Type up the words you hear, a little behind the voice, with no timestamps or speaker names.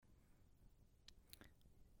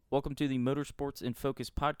Welcome to the Motorsports in Focus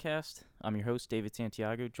podcast. I'm your host, David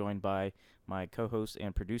Santiago, joined by my co-host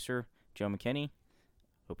and producer, Joe McKenney.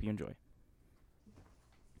 Hope you enjoy.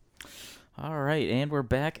 All right, and we're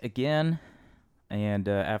back again. And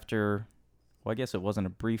after, I guess it wasn't a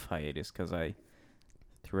brief hiatus because I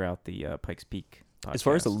threw out the Pikes Peak podcast. As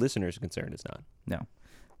far as the listeners are concerned, it's not. No.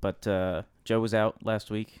 But Joe was out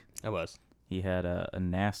last week. I was. He had a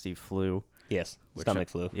nasty flu. Yes, stomach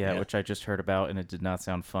flu. Yeah, which I just heard about, and it did not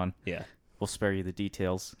sound fun. Yeah. We'll spare you the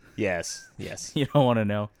details. Yes. You don't want to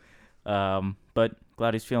know. But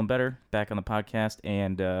glad he's feeling better, back on the podcast,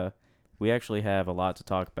 and we actually have a lot to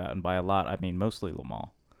talk about, and by a lot, I mean mostly Le Mans.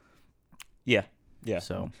 Yeah.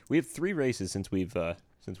 So we have 3 races since we've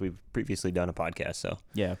previously done a podcast. So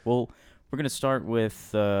yeah, we're going to start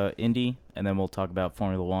with Indy, and then we'll talk about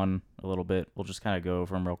Formula One a little bit. We'll just kind of go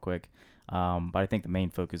over them real quick. But I think the main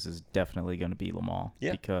focus is definitely going to be Le Mans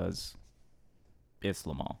because it's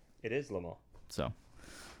Le Mans. it is Le Mans. So,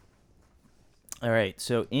 all right.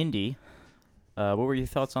 So Indy, what were your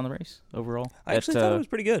thoughts on the race overall? I actually thought it was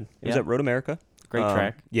pretty good. It was at Road America. Great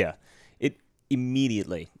track. Yeah. It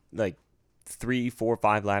immediately, like 3, 4,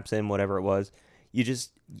 5 laps in, whatever it was, you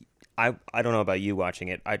just, I don't know about you watching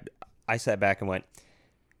it. I sat back and went,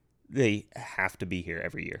 they have to be here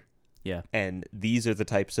every year. Yeah. And these are the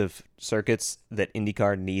types of circuits that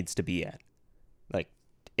IndyCar needs to be at. Like,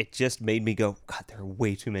 it just made me go, God, there are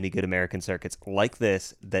way too many good American circuits like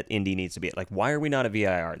this that Indy needs to be at. Like, why are we not a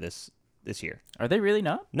VIR this year? Are they really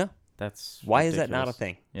not? No. That's why ridiculous. is that not a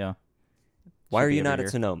thing? Yeah. Why Should are be you every not year.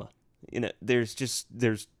 at Sonoma? You know,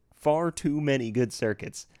 there's far too many good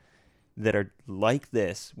circuits that are like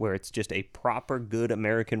this, where it's just a proper good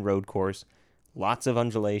American road course, lots of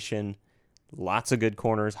undulation, lots of good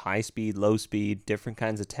corners, high speed, low speed, different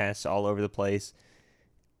kinds of tests all over the place.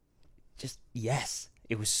 Just, yes,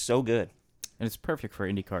 it was so good. And it's perfect for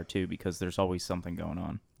IndyCar, too, because there's always something going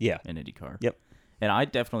on Yeah. in IndyCar. Yep. And I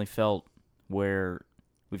definitely felt where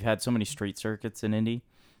we've had so many street circuits in Indy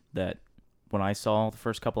that when I saw the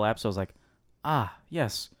first couple laps, I was like,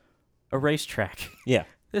 yes, a racetrack. Yeah.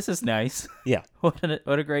 This is nice. Yeah. What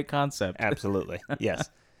a great concept. Absolutely. Yes.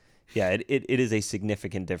 Yeah, it is a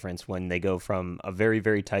significant difference when they go from a very,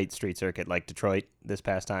 very tight street circuit like Detroit this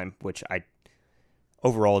past time, which I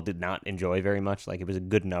overall did not enjoy very much. Like, it was a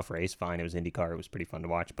good enough race. Fine, it was IndyCar. It was pretty fun to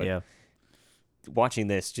watch. But watching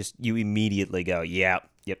this, just you immediately go, yep,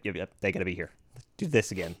 they got to be here. Do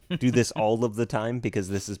this again. Do this all of the time because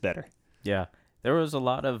this is better. Yeah. There was a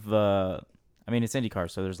lot of, it's IndyCar,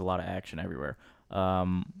 so there's a lot of action everywhere.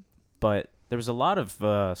 But there was a lot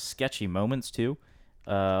of sketchy moments, too.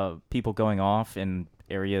 People going off in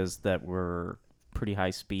areas that were pretty high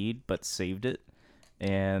speed but saved it.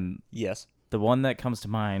 And yes, the one that comes to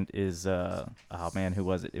mind is who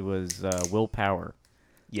was it? It was Will Power.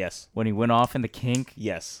 Yes, when he went off in the kink.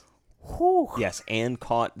 Yes. Whew. Yes, and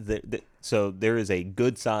caught so there is a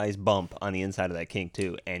good sized bump on the inside of that kink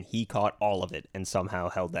too, and he caught all of it and somehow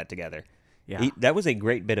held that together. Yeah, that was a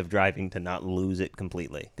great bit of driving to not lose it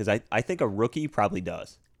completely, because I think a rookie probably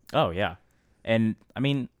does. Oh yeah. And,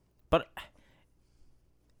 but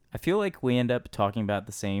I feel like we end up talking about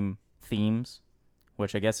the same themes,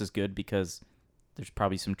 which I guess is good because there's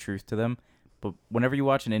probably some truth to them. But whenever you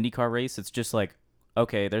watch an IndyCar race, it's just like,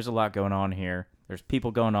 okay, there's a lot going on here. There's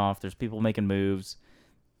people going off. There's people making moves.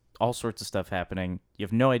 All sorts of stuff happening. You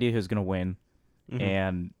have no idea who's going to win. Mm-hmm.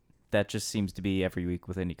 And that just seems to be every week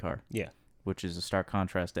with IndyCar. Yeah. Which is a stark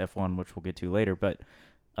contrast to F1, which we'll get to later. But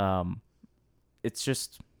it's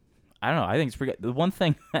just... I don't know. I think it's pretty good. The one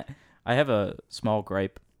thing, I have a small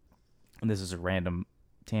gripe, and this is a random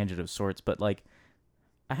tangent of sorts, but like,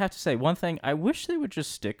 I have to say one thing. I wish they would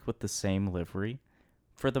just stick with the same livery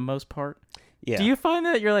for the most part. Yeah. Do you find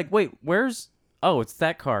that you're like, wait, where's? Oh, it's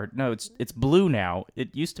that car. No, it's blue now.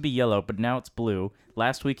 It used to be yellow, but now it's blue.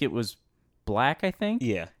 Last week it was black, I think.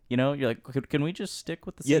 Yeah. You know, you're like, can we just stick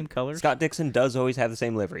with the same colors? Scott Dixon does always have the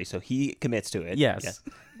same livery, so he commits to it. Yes.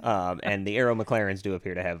 And the Aero McLarens do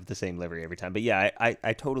appear to have the same livery every time. But yeah,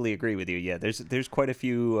 I totally agree with you. Yeah, there's quite a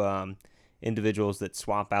few individuals that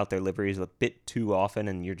swap out their liveries a bit too often,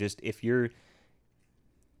 and if you're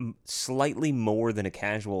slightly more than a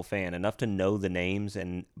casual fan, enough to know the names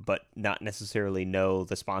but not necessarily know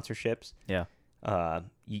the sponsorships. Yeah.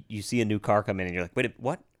 You see a new car come in, and you're like, wait,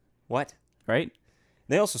 what? Right.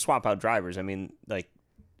 They also swap out drivers. I mean, like,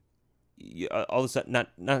 all of a sudden, not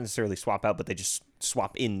necessarily swap out, but they just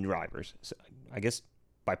swap in drivers. So I guess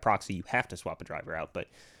by proxy, you have to swap a driver out. But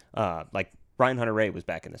like Ryan Hunter-Reay was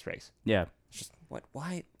back in this race. Yeah. It's just what?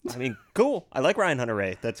 Why? I mean, cool. I like Ryan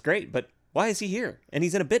Hunter-Reay. That's great. But why is he here? And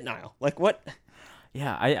he's in a bit aisle. Like, what?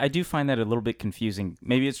 Yeah, I do find that a little bit confusing.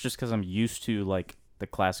 Maybe it's just because I'm used to like the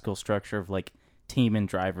classical structure of like team and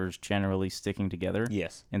drivers generally sticking together.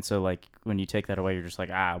 Yes. And so like when you take that away, you're just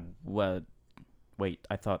like, what? Wait,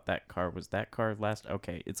 I thought that car was that car last.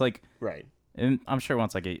 Okay, it's like Right. And I'm sure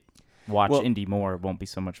once I watch Indy more, it won't be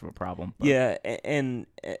so much of a problem. But. Yeah, and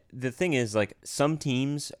the thing is, like, some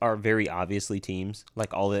teams are very obviously teams,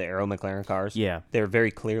 like all the Aero McLaren cars. Yeah. They're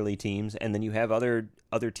very clearly teams, and then you have other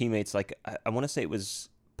teammates, like, I want to say it was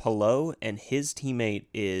Palou, and his teammate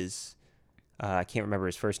is, I can't remember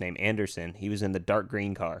his first name, Anderson. He was in the dark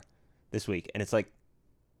green car this week, and it's like,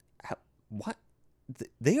 what?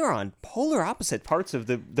 They are on polar opposite parts of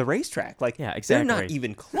the racetrack. Like, yeah, exactly. They're not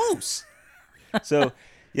even close. So,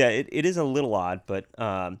 yeah, it is a little odd, but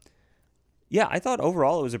yeah, I thought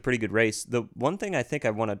overall it was a pretty good race. The one thing I think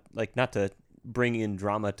I want to, like, not to bring in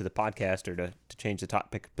drama to the podcast or to change the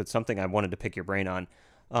topic, but something I wanted to pick your brain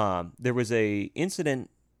on. There was a incident,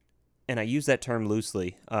 and I use that term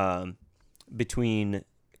loosely, between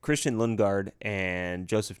Christian Lundgaard and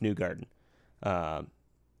Joseph Newgarden.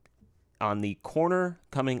 On the corner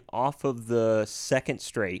coming off of the second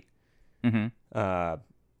straight,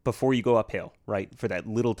 before you go uphill, right? For that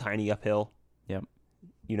little tiny uphill. Yep.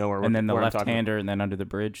 You know where and then the where left-hander, and then under the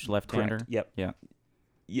bridge, left-hander. Correct. Yep. Yeah.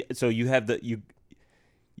 Yeah. So you have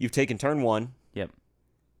you've taken turn one. Yep.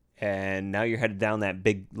 And now you're headed down that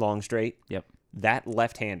big long straight. Yep. That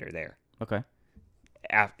left-hander there. Okay.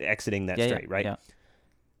 Exiting that straight, right? Yeah.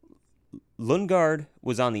 Lundgaard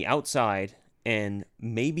was on the outside and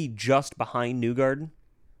maybe just behind Newgarden.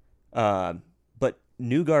 But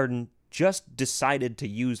Newgarden just decided to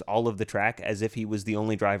use all of the track as if he was the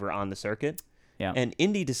only driver on the circuit. Yeah. And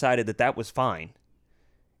Indy decided that was fine.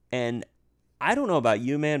 And I don't know about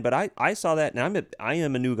you, man, but I saw that, and I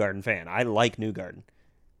am a Newgarden fan. I like Newgarden.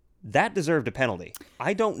 That deserved a penalty.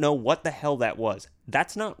 I don't know what the hell that was.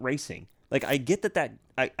 That's not racing. Like, I get that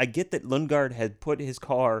I get that Lundgaard had put his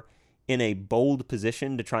car in a bold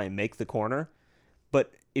position to try and make the corner,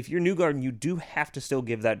 but if you're Newgarden, you do have to still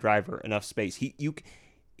give that driver enough space.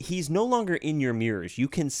 He's no longer in your mirrors. You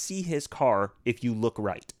can see his car if you look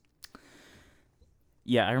right.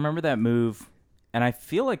 Yeah, I remember that move, and I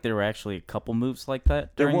feel like there were actually a couple moves like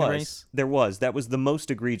that during the race. There was. That was the most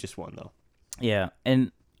egregious one, though. Yeah,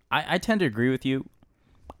 and I tend to agree with you.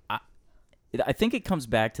 I think it comes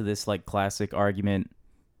back to this like classic argument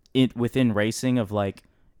within racing of like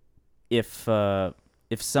if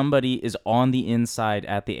somebody is on the inside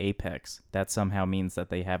at the apex, that somehow means that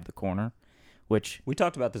they have the corner. Which we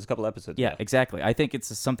talked about this a couple episodes ago. Yeah, exactly. I think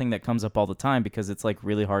it's something that comes up all the time because it's like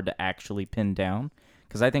really hard to actually pin down.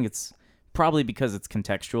 Because I think it's probably because it's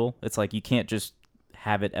contextual. It's like you can't just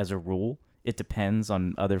have it as a rule. It depends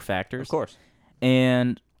on other factors. Of course.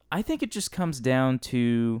 And I think it just comes down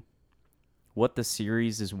to what the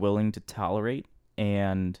series is willing to tolerate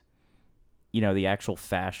and, you know, the actual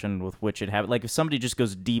fashion with which it happens. Like if somebody just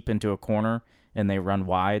goes deep into a corner and they run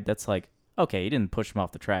wide, that's like, okay, you didn't push them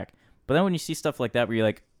off the track. But then when you see stuff like that where you're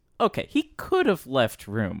like, okay, he could have left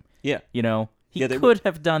room. Yeah. You know, he could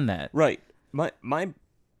have done that. Right. My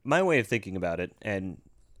way of thinking about it, and,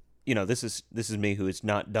 you know, this is me who has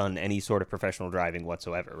not done any sort of professional driving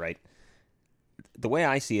whatsoever, right? The way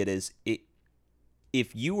I see it is,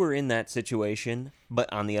 if you were in that situation,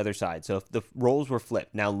 but on the other side, so if the roles were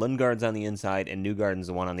flipped, now Lundgaard's on the inside and Newgarden's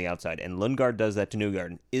the one on the outside, and Lundgaard does that to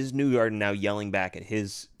Newgarden, is Newgarden now yelling back at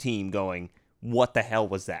his team going, what the hell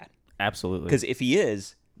was that? Absolutely. Because if he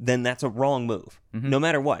is, then that's a wrong move, no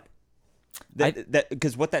matter what.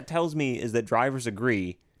 Because what that tells me is that drivers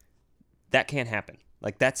agree that can't happen.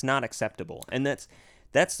 Like, that's not acceptable. And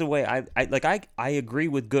that's the way I agree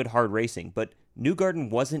with good hard racing, but Newgarden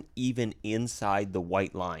wasn't even inside the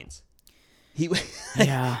white lines. He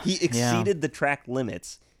exceeded the track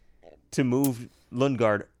limits to move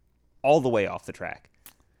Lundgaard all the way off the track.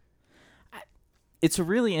 It's a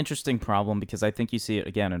really interesting problem because I think you see it,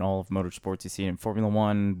 again, in all of motorsports. You see it in Formula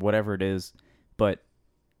One, whatever it is. But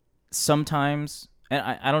sometimes, and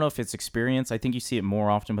I don't know if it's experience, I think you see it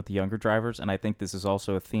more often with the younger drivers, and I think this is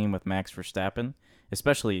also a theme with Max Verstappen,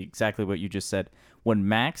 especially exactly what you just said. When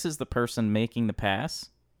Max is the person making the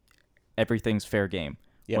pass, everything's fair game.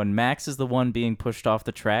 Yep. When Max is the one being pushed off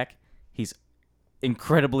the track, he's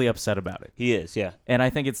incredibly upset about it. He is, yeah. And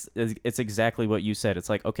I think it's exactly what you said. It's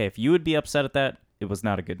like, okay, if you would be upset at that, it was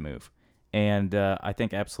not a good move. And I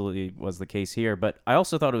think absolutely was the case here. But I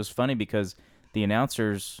also thought it was funny because the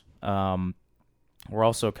announcers were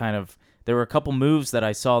also kind of, there were a couple moves that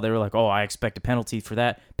I saw. They were like, oh, I expect a penalty for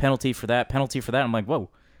that, penalty for that, penalty for that. I'm like,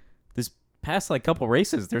 whoa, this past like couple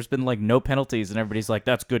races, there's been like no penalties, and everybody's like,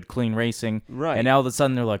 "That's good, clean racing." Right. And now all of a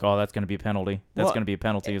sudden they're like, "Oh, that's going to be a penalty. That's Well, going to be a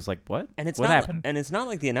penalty." It's like, what? And it's what not, happened? And it's not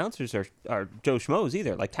like the announcers are Joe Schmoes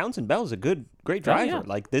either. Like Townsend Bell's a great driver. yeah.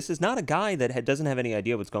 Like this is not a guy that doesn't have any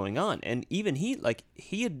idea what's going on. And even he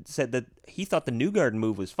had said that he thought the Newgarden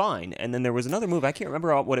move was fine, and then there was another move, I can't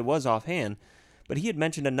remember what it was offhand, but he had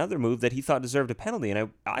mentioned another move that he thought deserved a penalty, and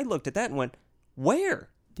I looked at that and went, where?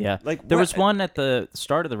 Yeah, Like there was one at the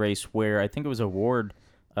start of the race where I think it was a Ward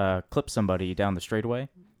clipped somebody down the straightaway,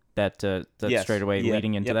 that Yes. straightaway Yep.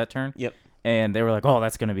 leading into Yep. that turn. Yep. And they were like, "Oh,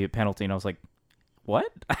 that's going to be a penalty," and I was like, "What?"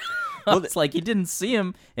 It's like you didn't see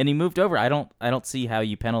him and he moved over. I don't see how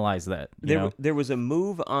you penalize that. There was a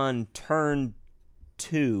move on turn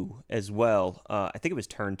 2 as well. I think it was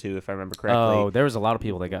turn 2 if I remember correctly. Oh, there was a lot of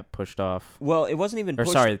people that got pushed off. Well, it wasn't even Or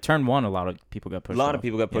pushed. sorry, turn 1, a lot of people got pushed off. A lot of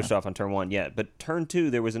people got pushed off on turn 1, yeah. But turn 2,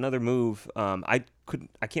 there was another move. I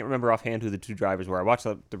can't remember offhand who the two drivers were. I watched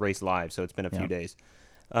the race live, so it's been a few days.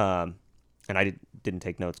 And I didn't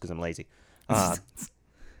take notes because I'm lazy.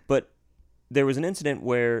 But there was an incident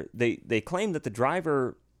where they claimed that the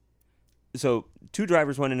driver. So two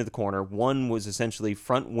drivers went into the corner. One was essentially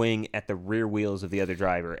front wing at the rear wheels of the other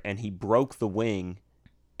driver, and he broke the wing,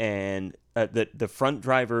 and the front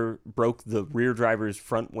driver broke the rear driver's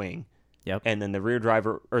front wing. Yep. And then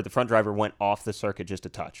the front driver went off the circuit just a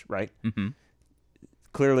touch, right? Mm-hmm.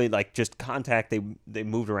 Clearly, like just contact, they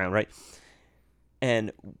moved around, right?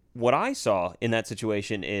 And what I saw in that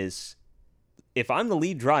situation is, if I'm the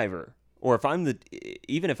lead driver, or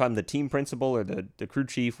even if I'm the team principal or the crew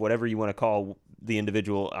chief, whatever you want to call the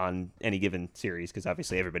individual on any given series, because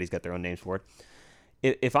obviously everybody's got their own names for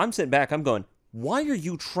it. If I'm sitting back, I'm going, why are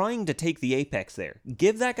you trying to take the apex there?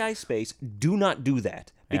 Give that guy space. Do not do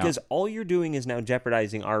that, because all you're doing is now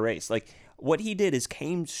jeopardizing our race. Like what he did is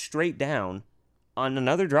came straight down on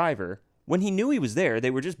another driver when he knew he was there.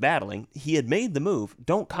 They were just battling. He had made the move.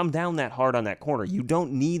 Don't come down that hard on that corner. You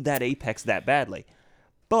don't need that apex that badly.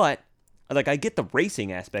 But like, I get the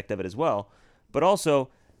racing aspect of it as well, but also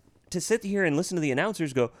to sit here and listen to the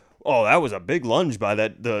announcers go, "Oh, that was a big lunge by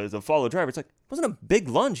the follow driver." It's like, it wasn't a big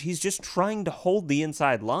lunge. He's just trying to hold the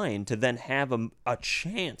inside line to then have a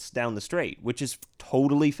chance down the straight, which is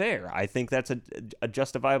totally fair. I think that's a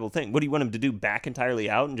justifiable thing. What do you want him to do? Back entirely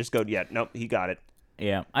out and just go, "Yeah, nope, he got it."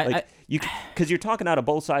 Yeah, because you're talking out of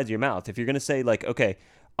both sides of your mouth. If you're going to say like, okay,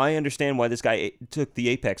 I understand why this guy took the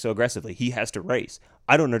apex so aggressively. He has to race.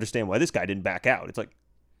 I don't understand why this guy didn't back out. It's like,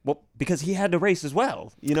 well, because he had to race as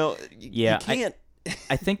well. You can't.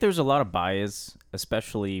 I think there's a lot of bias,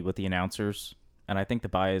 especially with the announcers. And I think the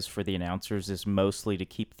bias for the announcers is mostly to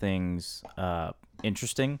keep things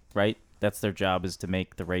interesting, right? That's their job, is to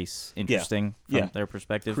make the race interesting from their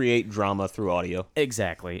perspective. Create drama through audio.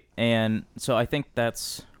 Exactly. And so I think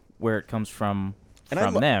that's where it comes from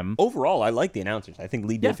them. Overall, I like the announcers. I think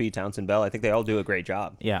Lee Diffie, Townsend Bell, I think they all do a great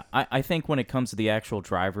job. Yeah, I think when it comes to the actual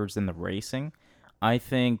drivers in the racing, I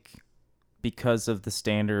think because of the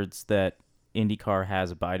standards that IndyCar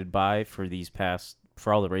has abided by for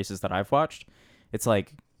all the races that I've watched, it's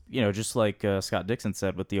like, just like Scott Dixon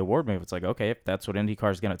said with the award move, it's like, okay, if that's what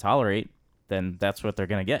IndyCar is going to tolerate, then that's what they're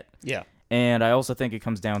going to get. Yeah. And I also think it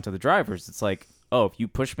comes down to the drivers. It's like, oh, if you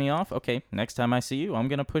push me off, okay, next time I see you, I'm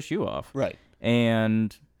going to push you off. Right.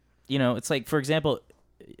 And, it's like, for example,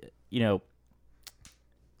 you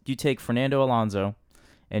take Fernando Alonso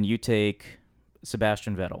and you take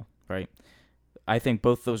Sebastian Vettel, right? I think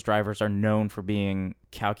both those drivers are known for being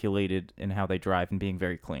calculated in how they drive and being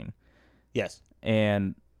very clean. Yes.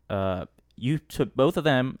 And you took both of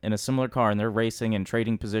them in a similar car and they're racing and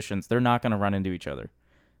trading positions. They're not going to run into each other.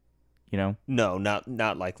 No,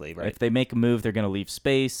 not likely, right? If they make a move, they're going to leave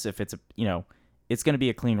space. If it's it's going to be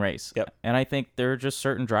a clean race. Yep. And I think there are just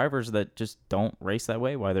certain drivers that just don't race that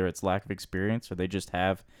way, whether it's lack of experience or they just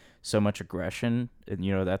have so much aggression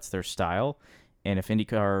and, that's their style. And if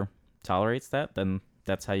IndyCar tolerates that, then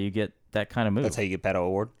that's how you get that kind of move. That's how you get Pato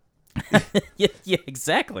Award. yeah,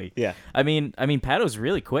 exactly. Yeah. I mean, Pato's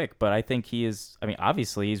really quick, but I think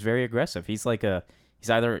obviously he's very aggressive. He's like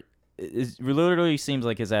literally seems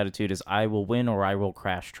like his attitude is, I will win or I will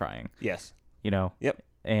crash trying. Yes. Yep.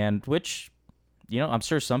 And which, I'm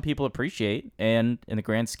sure some people appreciate, and in the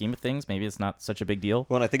grand scheme of things, maybe it's not such a big deal.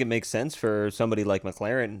 Well, and I think it makes sense for somebody like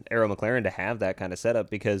Arrow McLaren, to have that kind of setup,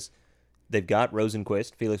 because they've got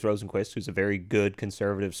Felix Rosenquist, who's a very good,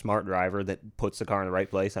 conservative, smart driver that puts the car in the right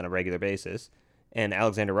place on a regular basis, and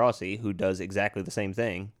Alexander Rossi, who does exactly the same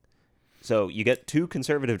thing. So you get two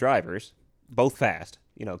conservative drivers, both fast.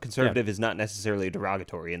 Conservative is not necessarily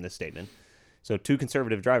derogatory in this statement. So two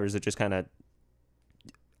conservative drivers that just kind of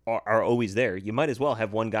are always there. You might as well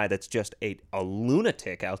have one guy that's just a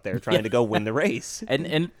lunatic out there trying to go win the race.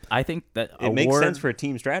 And I think that it makes sense for a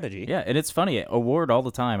team strategy. Yeah, and it's funny. Award all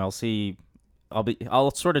the time. I'll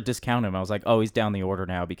sort of discount him. I was like, oh, he's down the order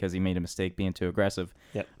now because he made a mistake being too aggressive.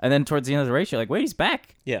 Yep. And then towards the end of the race, you're like, wait, he's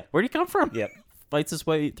back. Yeah. Where'd he come from? Yep. Fights his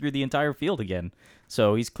way through the entire field again.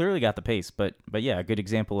 So he's clearly got the pace. But yeah, a good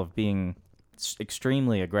example of being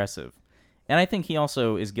extremely aggressive. And I think he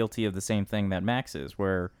also is guilty of the same thing that Max is,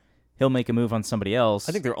 where he'll make a move on somebody else.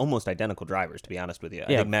 I think they're almost identical drivers, to be honest with you.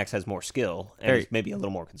 Yeah. I think Max has more skill and he's maybe a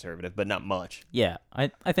little more conservative, but not much. Yeah, I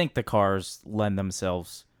think the cars lend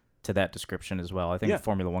themselves to that description as well. I think the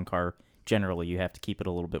Formula One car, generally, you have to keep it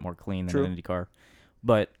a little bit more clean than an Indy car.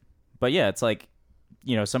 But yeah, it's like,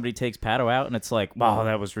 somebody takes Pato out and it's like, wow,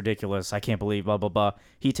 that was ridiculous. I can't believe blah, blah, blah.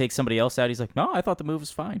 He takes somebody else out. He's like, no, I thought the move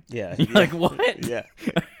was fine. Yeah. You're like, what? Yeah,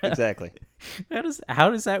 exactly. How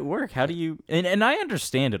does that work? How do you, and I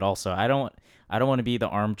understand it also. I don't want to be the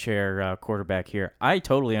armchair quarterback here. I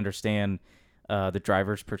totally understand the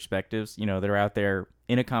drivers' perspectives. They're out there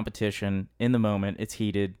in a competition, in the moment, it's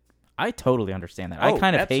heated. I totally understand that. I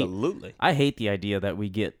kind of absolutely. I hate the idea that we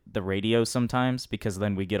get the radio sometimes because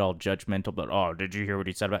then we get all judgmental. But did you hear what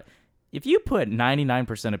he said about? If you put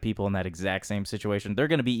 99% of people in that exact same situation, they're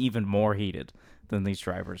going to be even more heated than these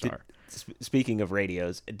drivers are. Speaking of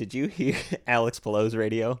radios, did you hear Alex Palou's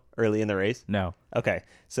radio early in the race? No. Okay,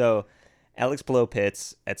 so Alex Palou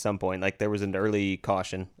pits at some point. Like there was an early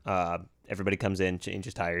caution. Everybody comes in,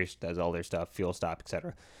 changes tires, does all their stuff, fuel stop,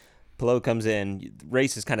 etc. Palou comes in, the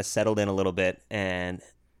race is kind of settled in a little bit, and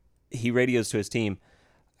he radios to his team,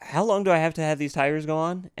 how long do I have to have these tires go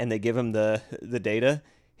on? And they give him the data.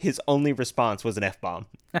 His only response was an F-bomb.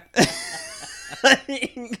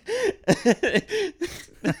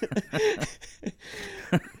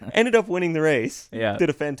 Ended up winning the race. Yeah. Did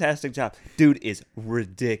a fantastic job. Dude is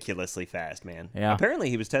ridiculously fast, man. Yeah. Apparently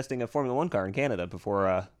he was testing a Formula One car in Canada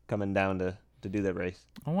before coming down to do that race.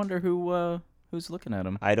 I wonder who's looking at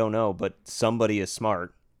him. I don't know, but somebody is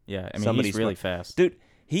smart. Yeah, I mean, he's really fast. Dude,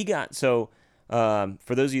 he got, so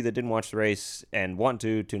for those of you that didn't watch the race and want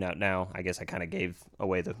to tune out now, I guess I kind of gave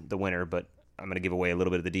away the winner, but I'm going to give away a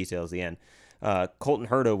little bit of the details at the end. Colton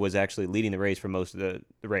Herta was actually leading the race for most of the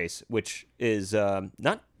race, which is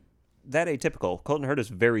not that atypical. Colton Herta is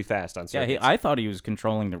very fast on circuits. Yeah, I thought he was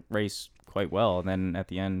controlling the race quite well, and then at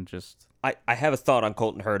the end just... I have a thought on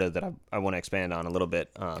Colton Herta that I want to expand on a little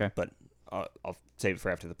bit, okay. But I'll save it for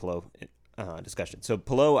after the Palou discussion. So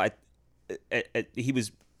Palou, he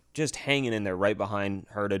was just hanging in there right behind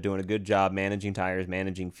Herta, doing a good job managing tires,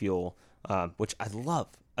 managing fuel, which I love.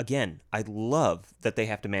 Again, I love that they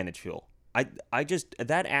have to manage fuel. I just,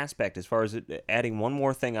 that aspect, as far as adding one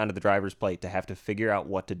more thing onto the driver's plate to have to figure out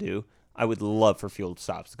what to do, I would love for fuel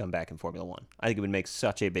stops to come back in Formula One. I think it would make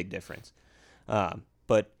such a big difference.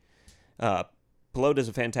 But Palou does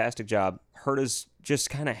a fantastic job. Herta's just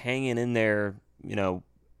kind of hanging in there,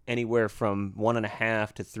 anywhere from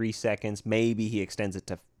 1.5 to 3 seconds. Maybe he extends it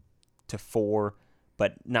to 4,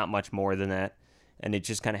 but not much more than that. And it's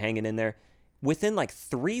just kind of hanging in there. Within like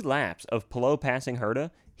 3 laps of Palou passing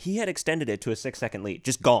Herta, he had extended it to a 6-second lead,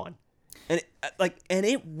 just gone. And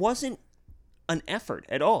it wasn't an effort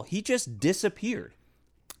at all. He just disappeared.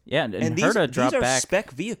 Yeah, and Herta dropped these are back.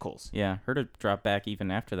 spec vehicles. Yeah, Herta dropped back even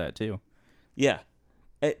after that too. Yeah,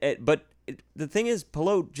 but the thing is,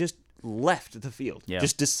 Palou just left the field. Yeah.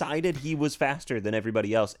 Just decided he was faster than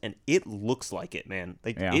everybody else, and it looks like it, man.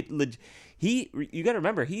 Like you got to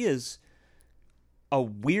remember, he is a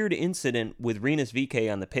weird incident with Rinus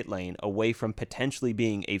VeeKay on the pit lane away from potentially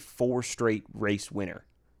being a 4 straight race winner,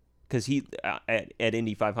 because he at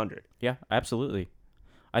Indy 500. Yeah, absolutely.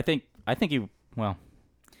 I think he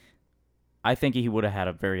would have had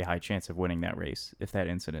a very high chance of winning that race if that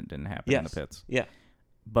incident didn't happen in the pits. Yeah.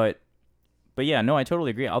 But yeah, no, I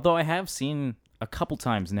totally agree. Although I have seen a couple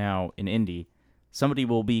times now in Indy, somebody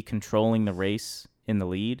will be controlling the race in the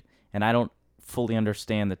lead, and I don't fully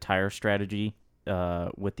understand the tire strategy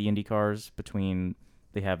with the Indy cars between,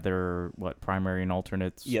 they have their primary and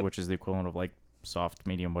alternates, which is the equivalent of like soft,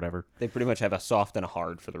 medium, whatever. They pretty much have a soft and a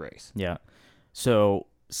hard for the race. Yeah. So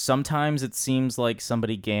sometimes it seems like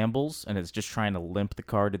somebody gambles and is just trying to limp the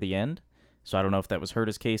car to the end. So I don't know if that was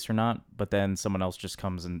Herta's case or not, but then someone else just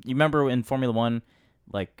comes and... You remember in Formula One,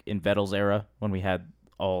 like in Vettel's era, when we had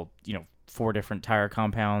all, 4 different tire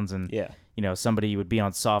compounds and, somebody would be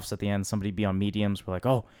on softs at the end, somebody be on mediums. We're like,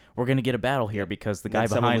 oh, we're going to get a battle here because the guy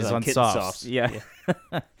behind is on softs. Yeah.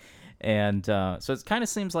 And so it kind of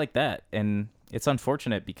seems like that. And it's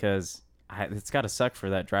unfortunate because it's got to suck for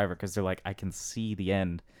that driver because they're like, I can see the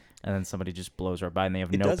end, and then somebody just blows right by, and they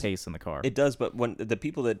have no pace in the car. It does, but when the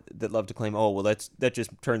people that love to claim, oh, well, that just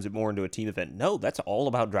turns it more into a team event. No, that's all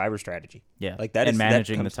about driver strategy. Yeah, like that and is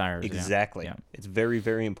managing the tires. Exactly. Yeah. It's very,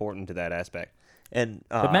 very important to that aspect. And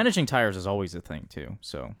but managing tires is always a thing too.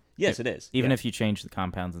 So yes, it is. Even if you change the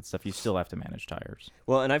compounds and stuff, you still have to manage tires.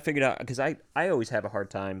 Well, and I figured out because I always have a hard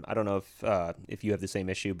time. I don't know if you have the same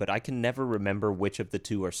issue, but I can never remember which of the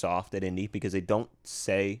two are soft at Indy because they don't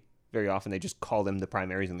say very often. They just call them the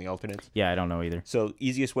primaries and the alternates. Yeah, I don't know either. So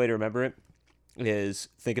easiest way to remember it is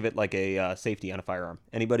think of it like a safety on a firearm.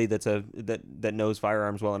 Anybody that knows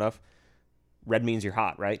firearms well enough, red means you're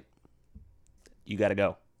hot, right? You got to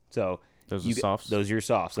go. So those are softs. Those are your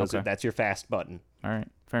softs. Okay. That's your fast button. All right,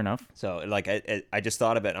 fair enough. So like I just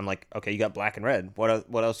thought of it. I'm like, okay, you got black and red.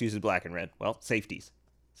 What else uses black and red? Well, safeties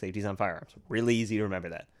on firearms. Really easy to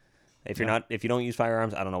remember that. If you don't use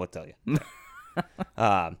firearms, I don't know what to tell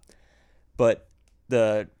you. But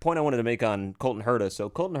the point I wanted to make on Colton Herta. So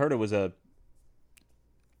Colton Herta was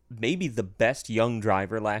maybe the best young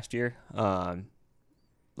driver last year.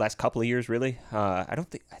 Last couple of years, really.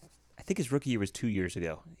 I think his rookie year was 2 years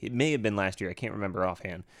ago. It may have been last year. I can't remember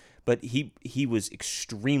offhand. But he was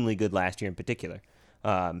extremely good last year in particular.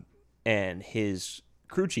 And his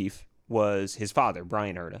crew chief was his father,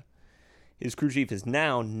 Brian Herta. His crew chief is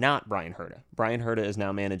now not Brian Herta. Brian Herta is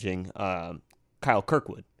now managing Kyle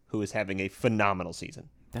Kirkwood, who is having a phenomenal season.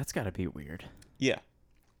 That's got to be weird. Yeah.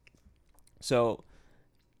 So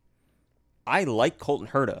I like Colton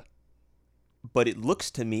Herta, but it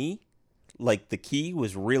looks to me like the key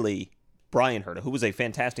was really Brian Herta, who was a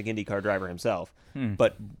fantastic IndyCar driver himself.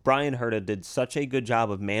 But Brian Herta did such a good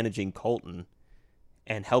job of managing Colton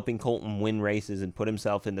and helping Colton win races and put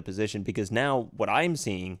himself in the position, because now what I'm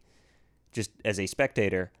seeing, just as a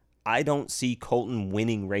spectator, I don't see Colton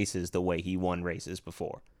winning races the way he won races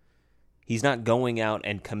before. He's not going out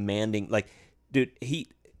and commanding, like, dude,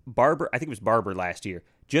 Barber, I think it was Barber last year,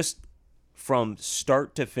 just from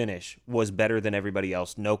start to finish was better than everybody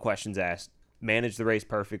else, no questions asked, managed the race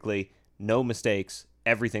perfectly, no mistakes,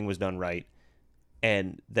 everything was done right.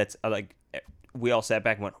 And that's like, we all sat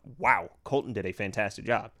back and went, wow, Colton did a fantastic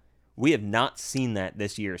job. We have not seen that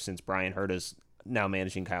this year since Brian Herta's now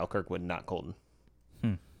managing Kyle Kirkwood and not Colton.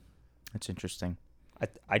 That's interesting.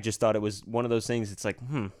 I just thought it was one of those things. It's like,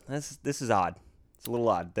 this is odd. It's a little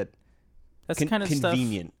odd. That's the kind of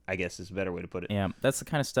convenient, stuff, I guess is a better way to put it. Yeah, that's the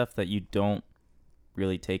kind of stuff that you don't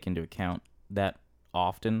really take into account that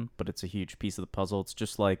often, but it's a huge piece of the puzzle. It's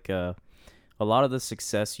just like a lot of the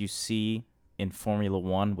success you see in Formula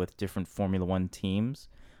One with different Formula One teams,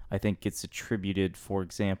 I think gets attributed, for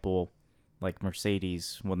example, like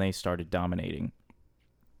Mercedes when they started dominating.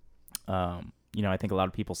 I think a lot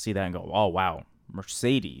of people see that and go, oh, wow,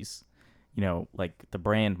 Mercedes, like the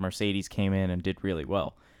brand Mercedes came in and did really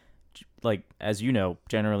well. Like, as you know,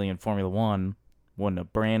 generally in Formula One, when a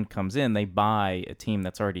brand comes in, they buy a team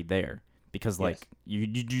that's already there. Because, like, you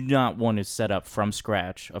do not want to set up from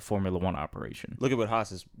scratch a Formula One operation. Look at what Haas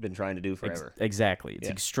has been trying to do forever. Exactly. It's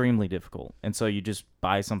extremely difficult. And so you just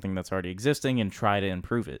buy something that's already existing and try to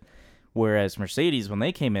improve it. Whereas Mercedes, when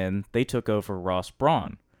they came in, they took over Ross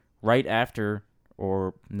Brawn right after,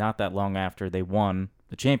 or not that long after, they won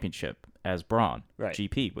the championship as Brawn,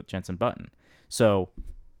 GP, with Jenson Button. So,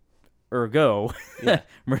 ergo,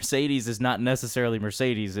 Mercedes is not necessarily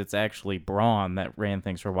Mercedes. It's actually Brawn that ran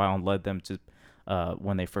things for a while and led them to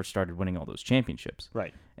when they first started winning all those championships.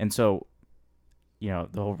 Right. And so, the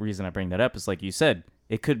whole reason I bring that up is, like you said,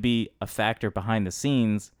 it could be a factor behind the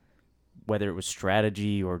scenes, whether it was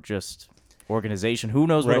strategy or just organization. Who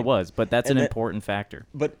knows what it was? But that's an important factor.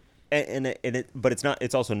 But it's not.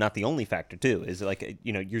 It's also not the only factor too. Is like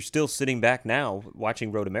you're still sitting back now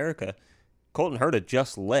watching Road America. Colton Herta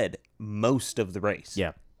just led most of the race.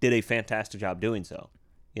 Yeah. Did a fantastic job doing so.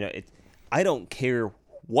 I don't care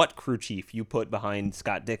what crew chief you put behind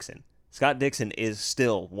Scott Dixon. Scott Dixon is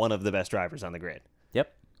still one of the best drivers on the grid.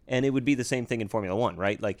 Yep. And it would be the same thing in Formula One,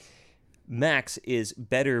 right? Like, Max is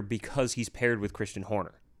better because he's paired with Christian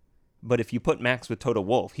Horner. But if you put Max with Toto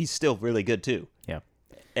Wolff, he's still really good too. Yeah.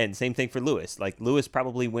 And same thing for Lewis. Like, Lewis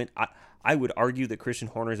probably went... I would argue that Christian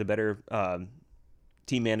Horner is a better...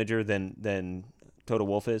 team manager than Toto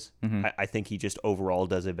Wolff is. Mm-hmm. I think he just overall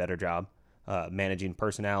does a better job managing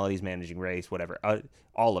personalities, managing race, whatever,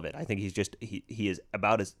 all of it. I think he's just he is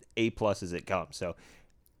about as A+ as it comes. So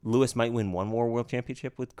Lewis might win one more world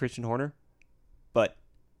championship with Christian Horner, but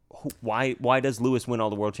why does Lewis win all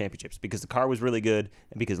the world championships? Because the car was really good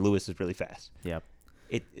and because Lewis is really fast. Yep.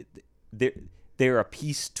 They're a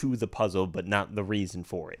piece to the puzzle, but not the reason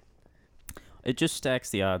for it. It just stacks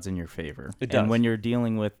the odds in your favor. It does. And when you're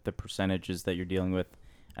dealing with the percentages that you're dealing with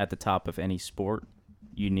at the top of any sport,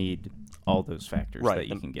 you need all those factors that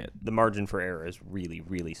you can get. The margin for error is really,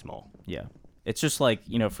 really small. Yeah. It's just like,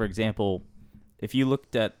 for example, if you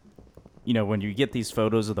looked at, when you get these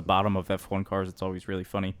photos of the bottom of F1 cars, it's always really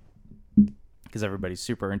funny because everybody's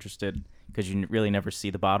super interested because you really never see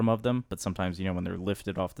the bottom of them. But sometimes, when they're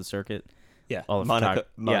lifted off the circuit. Yeah. All of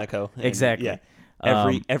Monaco. Yeah, exactly. Yeah.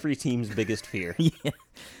 Every team's biggest fear. Yeah.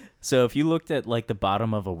 So if you looked at like the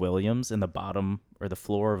bottom of a Williams and the bottom or the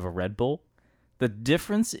floor of a Red Bull, the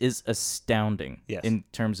difference is astounding in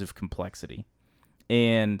terms of complexity.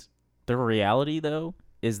 And the reality, though,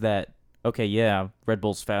 is that, okay, yeah, Red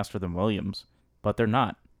Bull's faster than Williams, but they're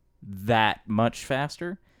not that much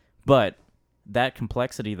faster. But that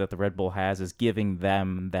complexity that the Red Bull has is giving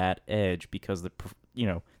them that edge because the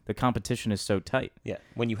competition is so tight. Yeah.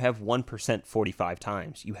 When you have 1% 45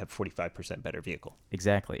 times, you have 45% better vehicle.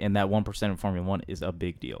 Exactly. And that 1% in Formula One is a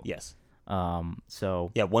big deal. Yes.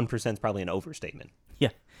 So yeah, 1% is probably an overstatement. Yeah.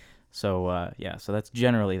 So so that's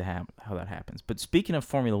generally how that happens. But speaking of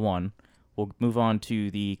Formula One, we'll move on to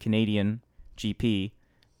the Canadian GP,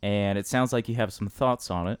 and it sounds like you have some thoughts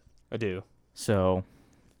on it. I do. So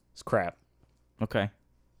it's crap. Okay.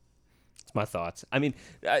 It's my thoughts. I mean,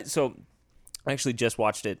 so I actually just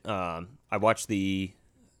watched it. I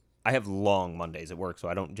have long Mondays at work, so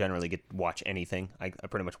I don't generally get to watch anything. I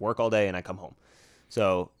pretty much work all day and I come home.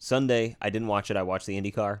 So Sunday, I didn't watch it. I watched the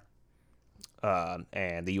IndyCar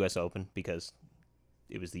and the U.S. Open because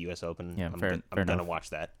it was the U.S. Open. Yeah, I'm going to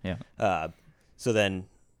watch that. Yeah. So then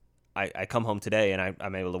I come home today and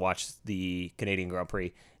I'm able to watch the Canadian Grand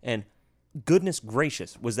Prix. And goodness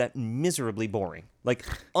gracious, was that miserably boring. Like,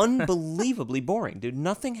 unbelievably boring. Dude,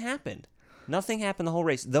 nothing happened. Nothing happened the whole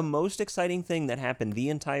race. The most exciting thing that happened the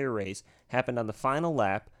entire race happened on the final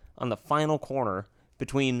lap, on the final corner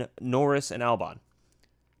between Norris and Albon.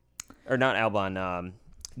 Or not Albon,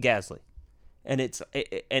 Gasly. And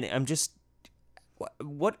and I'm just,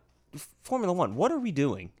 what Formula One, what are we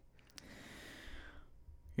doing?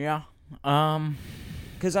 Yeah.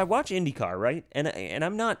 Because I watch IndyCar, right? And I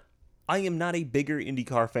am not a bigger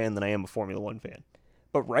IndyCar fan than I am a Formula One fan.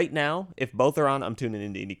 But right now, if both are on, I'm tuning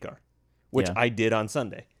into IndyCar, which I did on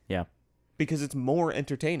Sunday. Yeah. Because it's more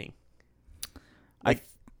entertaining.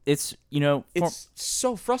 It's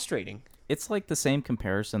so frustrating. It's like the same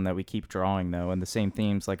comparison that we keep drawing, though, and the same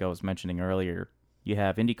themes like I was mentioning earlier. You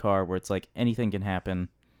have IndyCar where it's like anything can happen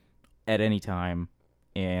at any time,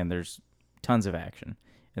 and there's tons of action.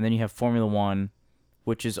 And then you have Formula One,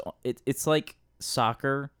 which is it's like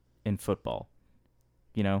soccer and football.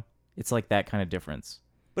 It's like that kind of difference.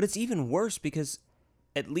 But it's even worse because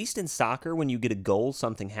at least in soccer, when you get a goal,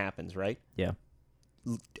 something happens, right? Yeah.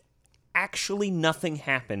 Actually, nothing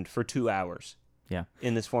happened for 2 hours. Yeah.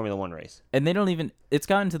 In this Formula One race. And they don't even, it's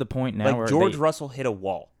gotten to the point now where George Russell hit a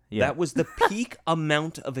wall. Yeah. That was the peak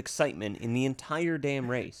amount of excitement in the entire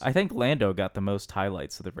damn race. I think Lando got the most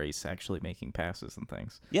highlights of the race, actually making passes and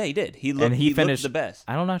things. Yeah, he did. He finished the best.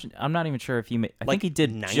 I'm not even sure if he I think he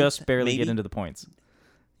did ninth, just barely get into the points.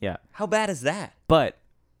 Yeah. How bad is that? But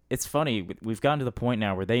it's funny. We've gotten to the point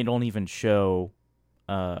now where they don't even show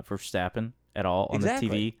Verstappen at all on the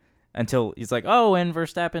TV until he's like, oh, and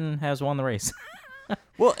Verstappen has won the race.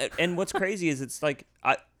 Well, and what's crazy is it's like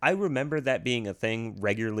I remember that being a thing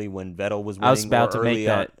regularly when Vettel was winning. I was about to make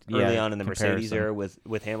that early on in the Mercedes era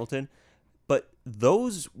with Hamilton, but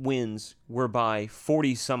those wins were by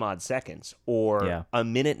 40 some odd seconds or a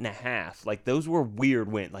minute and a half. Like those were weird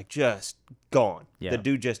wins, like just gone. Yeah. The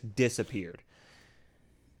dude just disappeared.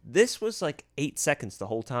 This was like 8 seconds the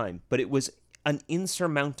whole time, but it was an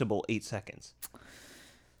insurmountable 8 seconds.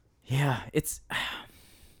 Yeah,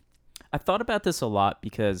 I've thought about this a lot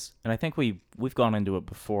because, and I think we've gone into it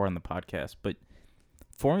before on the podcast, but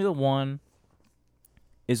Formula One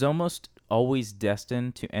is almost always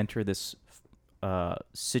destined to enter this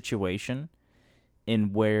situation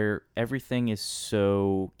in where everything is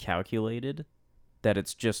so calculated that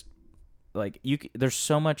it's just like there's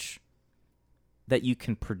so much that you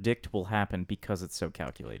can predict will happen because it's so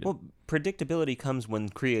calculated. Well, predictability comes when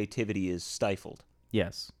creativity is stifled.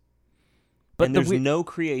 Yes. But there's no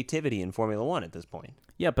creativity in Formula One at this point.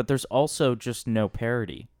 Yeah, but there's also just no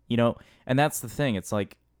parity, and that's the thing. It's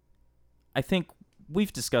like, I think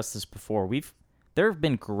we've discussed this before. There have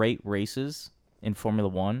been great races in Formula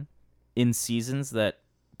One in seasons that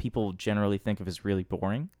people generally think of as really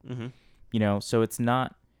boring. Mm-hmm. So it's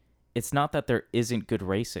not that there isn't good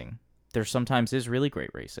racing. There sometimes is really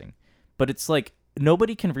great racing, but it's like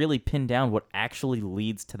nobody can really pin down what actually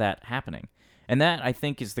leads to that happening. And that, I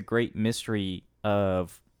think, is the great mystery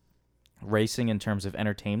of racing in terms of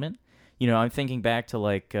entertainment. I'm thinking back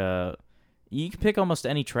to you can pick almost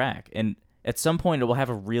any track, and at some point it will have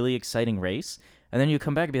a really exciting race, and then you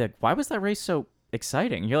come back and be like, why was that race so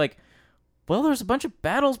exciting? And you're like, well, there's a bunch of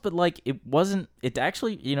battles, but it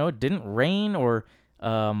actually, it didn't rain, or,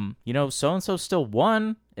 so-and-so still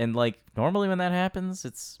won. And normally when that happens,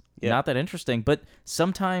 it's not that interesting. But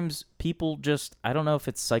sometimes people just, I don't know if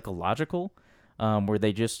it's psychological, where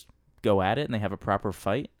they just go at it and they have a proper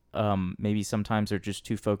fight. Maybe sometimes they're just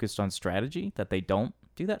too focused on strategy that they don't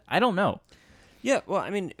do that. I don't know. Yeah. Well, I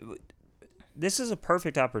mean, this is a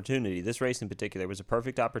perfect opportunity. This race in particular was a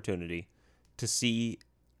perfect opportunity to see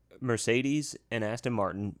Mercedes and Aston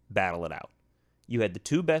Martin battle it out. You had the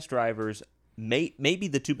two best drivers, maybe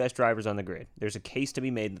the two best drivers on the grid. There's a case to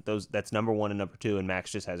be made that that's number one and number two, and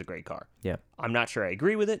Max just has a great car. Yeah. I'm not sure I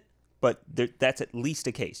agree with it, but that's at least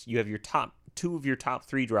a case. You have two of your top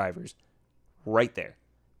three drivers right there,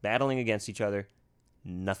 battling against each other.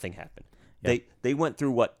 Nothing happened. Yeah. They went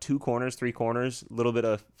through, 2 corners, 3 corners, a little bit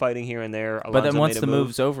of fighting here and there. Alonso but then once the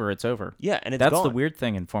move's over, it's over. Yeah, and that's gone. The weird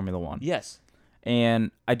thing in Formula One. Yes. And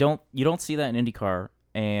you don't see that in IndyCar,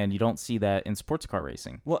 and you don't see that in sports car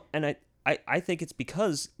racing. Well, and I think it's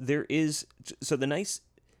because there is, so the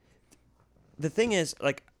thing is,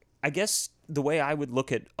 I guess the way I would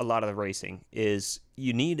look at a lot of the racing is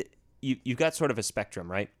you've got sort of a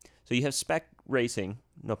spectrum, right? So you have spec racing,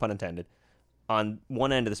 no pun intended, on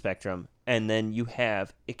one end of the spectrum, and then you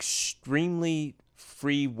have extremely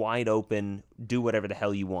free, wide open, do whatever the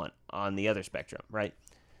hell you want on the other spectrum, right?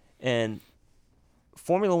 And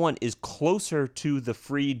Formula One is closer to the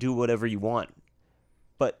free, do whatever you want,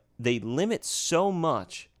 but they limit so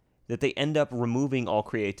much that they end up removing all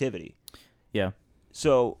creativity. Yeah.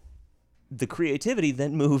 So the creativity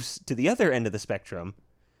then moves to the other end of the spectrum,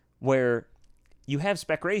 where you have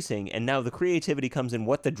spec racing, and now the creativity comes in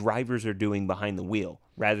what the drivers are doing behind the wheel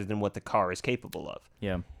rather than what the car is capable of.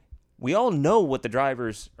 Yeah. We all know what the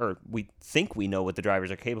drivers, or we think we know what the drivers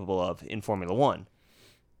are capable of in Formula One,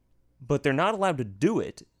 but they're not allowed to do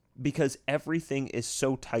it because everything is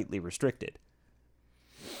so tightly restricted.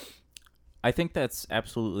 I think that's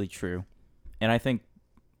absolutely true. And I think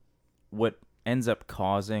what ends up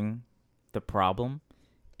causing the problem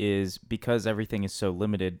is because everything is so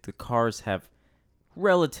limited, the cars have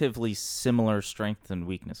relatively similar strengths and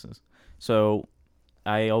weaknesses. So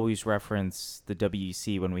I always reference the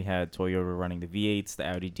WEC when we had Toyota running the V8s, the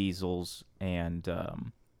Audi diesels, and who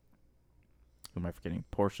am I forgetting?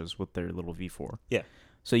 Porsches with their little V4. Yeah.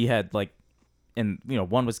 So you had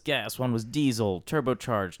one was gas, one was diesel,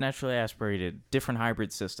 turbocharged, naturally aspirated, different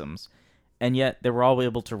hybrid systems, and yet they were all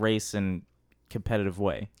able to race in competitive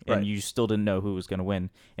way, and right. You still didn't know who was going to win.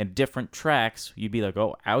 And different tracks, you'd be like,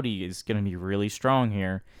 oh, Audi is going to be really strong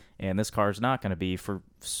here, and this car is not going to be.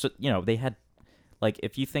 They had,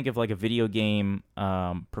 if you think of a video game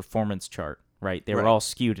performance chart, right? They were all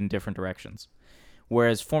skewed in different directions.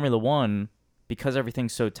 Whereas Formula One, because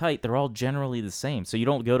everything's so tight, they're all generally the same. So you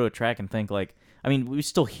don't go to a track and think we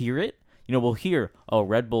still hear it. We'll hear, oh,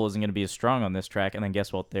 Red Bull isn't going to be as strong on this track, and then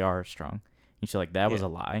guess what? They are strong. You should that was a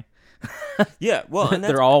lie. Yeah, well, and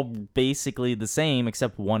they're all basically the same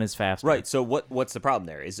except one is faster. Right. So what's the problem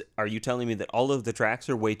there? Are you telling me that all of the tracks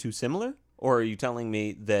are way too similar, or are you telling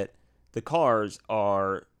me that the cars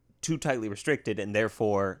are too tightly restricted and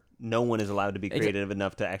therefore no one is allowed to be creative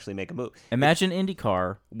enough to actually make a move? Imagine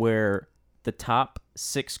IndyCar where the top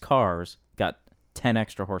 6 cars got 10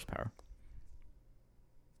 extra horsepower.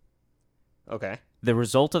 Okay. The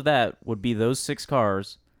result of that would be those 6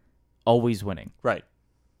 cars always winning. Right.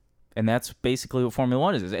 And that's basically what Formula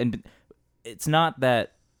One is. And it's not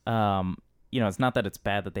that, it's not that it's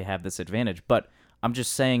bad that they have this advantage, but I'm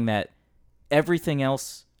just saying that everything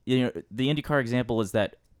else, the IndyCar example is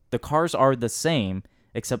that the cars are the same,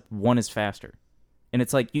 except one is faster. And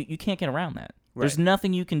it's you can't get around that. Right. There's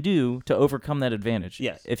nothing you can do to overcome that advantage.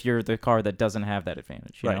 Yes. If you're the car that doesn't have that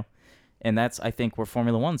advantage, you know? And that's, I think, where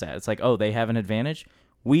Formula One's at. It's they have an advantage.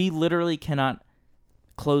 We literally cannot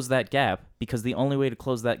close that gap because the only way to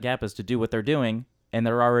close that gap is to do what they're doing, and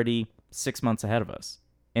they're already 6 months ahead of us,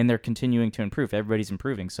 and they're continuing to improve. Everybody's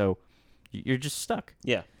improving, so you're just stuck.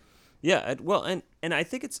 Yeah. Well, and I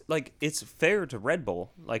think it's fair to Red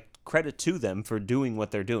Bull, credit to them for doing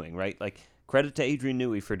what they're doing, right? Credit to Adrian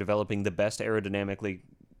Newey for developing the best aerodynamically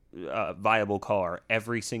viable car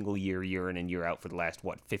every single year in and year out for the last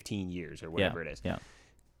 15 years or whatever it is. Yeah.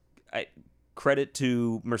 Credit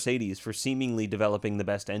to Mercedes for seemingly developing the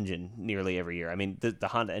best engine nearly every year. I mean, the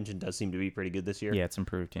Honda engine does seem to be pretty good this year. Yeah, it's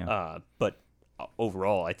improved, yeah. But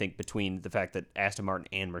overall, I think between the fact that Aston Martin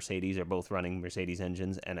and Mercedes are both running Mercedes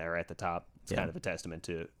engines and are at the top, it's kind of a testament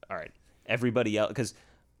to, all right, Everybody else, because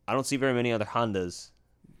I don't see very many other Hondas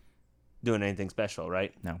doing anything special,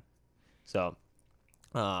 right? No. So,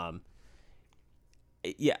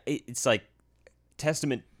 it's like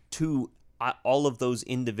testament to all of those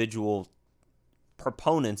individual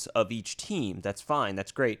proponents of each team. That's fine.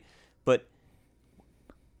 That's great. But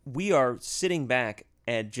we are sitting back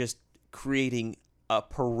and just creating a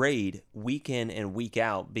parade week in and week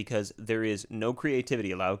out because there is no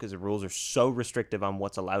creativity allowed because the rules are so restrictive on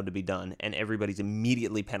what's allowed to be done, and everybody's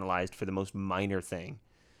immediately penalized for the most minor thing.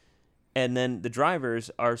 And then the drivers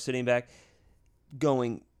are sitting back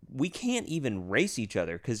going, we can't even race each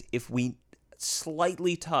other because if we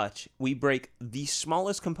slightly touch, we break the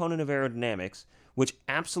smallest component of aerodynamics, which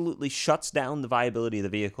absolutely shuts down the viability of the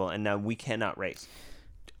vehicle, and now we cannot race.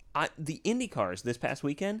 The Indy cars this past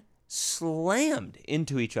weekend slammed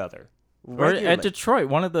into each other. Regularly. Or at Detroit,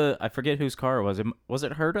 one of the, I forget whose car it was. Was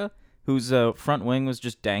it Herta? Whose front wing was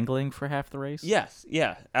just dangling for half the race? Yes,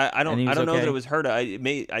 yeah. I don't know that it was Herta.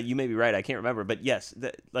 You may be right. I can't remember. But yes,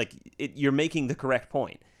 you're making the correct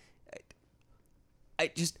point.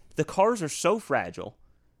 The cars are so fragile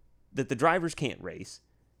that the drivers can't race.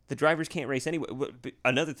 The drivers can't race anyway.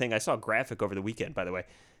 Another thing, I saw a graphic over the weekend, by the way.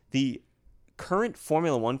 The current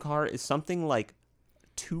Formula One car is something like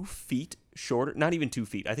 2 feet shorter. Not even 2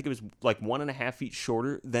 feet. I think it was like 1.5 feet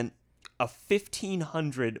shorter than a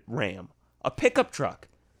 1500 Ram, a pickup truck,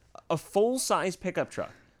 a full-size pickup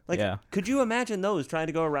truck. Could you imagine those trying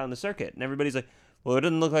to go around the circuit? And everybody's like, well, it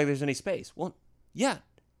doesn't look like there's any space. Well, yeah,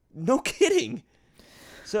 no kidding.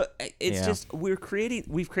 So it's just we've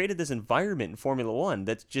created this environment in Formula One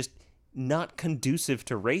that's just not conducive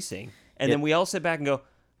to racing. And then we all sit back and go,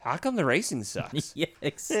 how come the racing sucks? Yeah,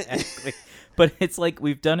 exactly. But it's like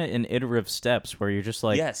we've done it in iterative steps where you're just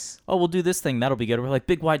like, oh, we'll do this thing. That'll be good. We're like,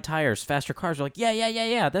 big wide tires, faster cars. We're like,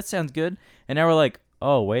 yeah. That sounds good. And now we're like,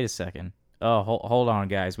 oh, wait a second. Oh, hold on,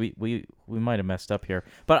 guys. We might have messed up here.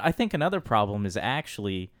 But I think another problem is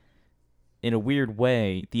actually, in a weird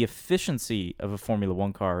way, the efficiency of a Formula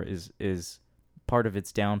One car is part of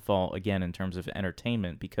its downfall, again, in terms of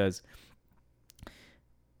entertainment, because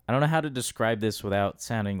I don't know how to describe this without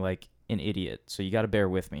sounding like an idiot, so you got to bear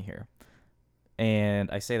with me here. And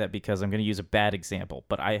I say that because I'm going to use a bad example,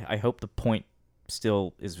 but I hope the point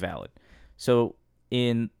still is valid. So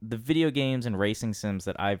in the video games and racing sims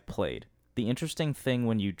that I've played, the interesting thing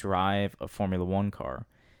when you drive a Formula One car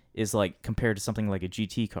is like compared to something like a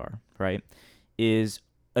GT car, right? Is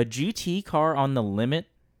a GT car on the limit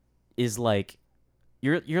is like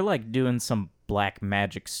you're like doing some black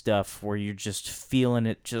magic stuff where you're just feeling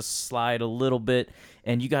it just slide a little bit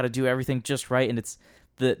and you got to do everything just right, and it's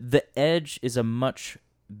the edge is a much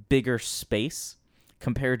bigger space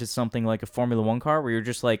compared to something like a Formula One car where you're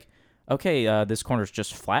just like, okay, this corner's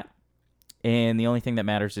just flat and the only thing that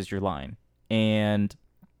matters is your line. And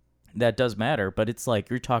that does matter, but it's like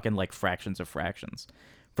you're talking like fractions of fractions.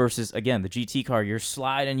 Versus, again, the GT car, you're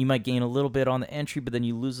sliding, you might gain a little bit on the entry, but then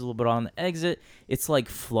you lose a little bit on the exit. It's like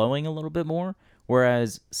flowing a little bit more,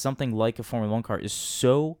 whereas something like a Formula One car is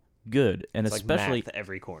so good, and it's especially like math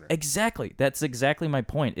every corner. Exactly. That's exactly my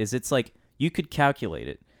point. Is it's like you could calculate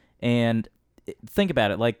it, and think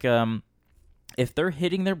about it. Like if they're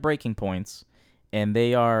hitting their braking points, and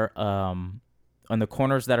they are on the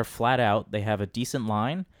corners that are flat out, they have a decent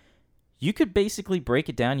line. You could basically break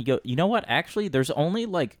it down. You go, you know what? Actually, there's only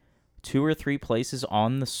like 2 or 3 places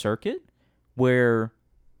on the circuit where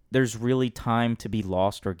there's really time to be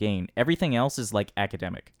lost or gained. Everything else is like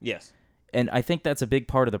academic. Yes. And I think that's a big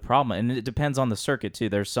part of the problem. And it depends on the circuit, too.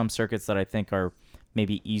 There's some circuits that I think are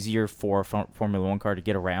maybe easier for a Formula One car to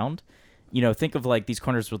get around. You know, think of like these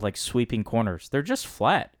corners with like sweeping corners. They're just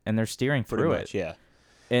flat, and they're steering through it. Yeah.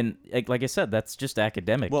 And like I said, that's just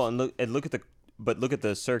academic. Well, and look at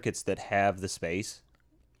the circuits that have the space.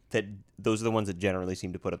 Those are the ones that generally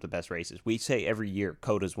seem to put up the best races. We say every year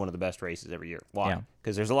Coda's one of the best races every year. Why?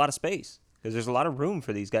 Because there's a lot of space. Because there's a lot of room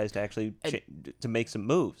for these guys to actually to make some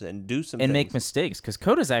moves and do some and things. Make mistakes. Because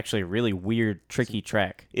Coda's actually a really weird, tricky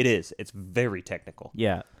track. It is. It's very technical.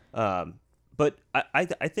 Yeah. But I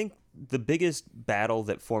think the biggest battle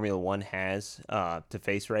that Formula One has to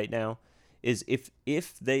face right now is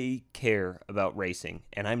if they care about racing,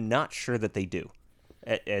 and I'm not sure that they do,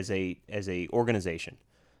 as a organization,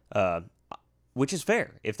 which is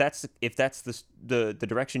fair. If that's the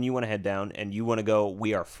direction you want to head down, and you want to go,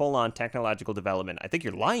 we are full on technological development. I think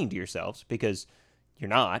you're lying to yourselves because you're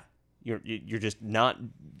not. You're just not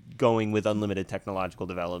going with unlimited technological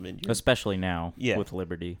development, especially now with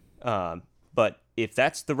Liberty. But if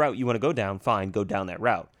that's the route you want to go down, fine, go down that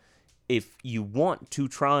route. If you want to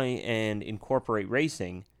try and incorporate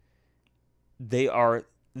racing, they are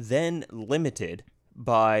then limited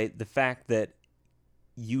by the fact that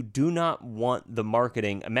you do not want the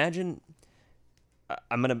marketing. Imagine,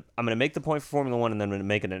 I'm gonna make the point for Formula One, and then I'm gonna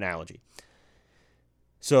make an analogy.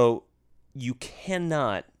 So you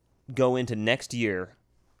cannot go into next year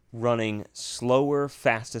running slower,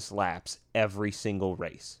 fastest laps every single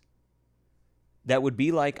race. That would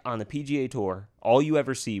be like on the PGA Tour. All you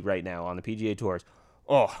ever see right now on the PGA Tour is,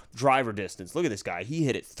 oh, driver distance. Look at this guy. He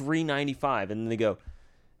hit it 395. And then they go,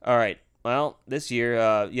 all right, well, this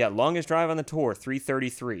year, longest drive on the tour,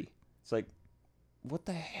 333. It's like, what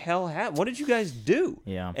the hell happened? What did you guys do?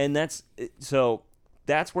 Yeah. And that's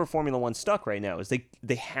where Formula One's stuck right now, is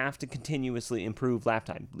they have to continuously improve lap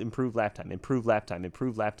time.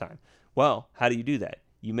 Well, how do you do that?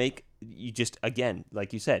 You just, again,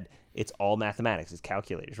 like you said, it's all mathematics. It's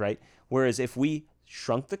calculators, right? Whereas if we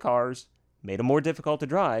shrunk the cars, made them more difficult to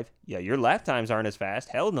drive, yeah, your lap times aren't as fast.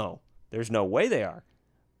 Hell no. There's no way they are.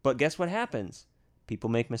 But guess what happens? People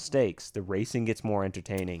make mistakes. The racing gets more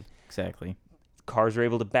entertaining. Exactly. Cars are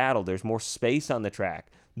able to battle. There's more space on the track.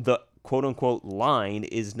 The quote-unquote line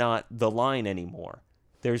is not the line anymore.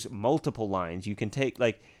 There's multiple lines you can take.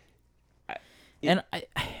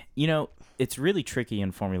 It's really tricky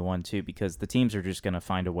in Formula One too, because the teams are just going to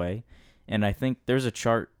find a way. And I think there's a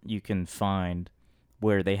chart you can find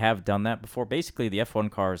where they have done that before. Basically, the F1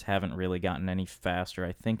 cars haven't really gotten any faster,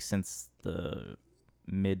 I think, since the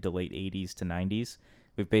mid to late 80s to 90s.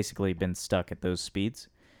 We've basically been stuck at those speeds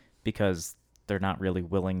because they're not really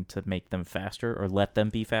willing to make them faster or let them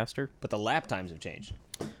be faster. But the lap times have changed.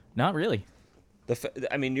 Not really.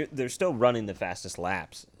 They're still running the fastest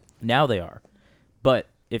laps. Now they are. But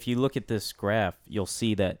if you look at this graph, you'll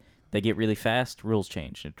see that they get really fast, rules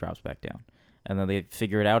change, and it drops back down. And then they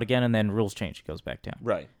figure it out again, and then rules change, it goes back down.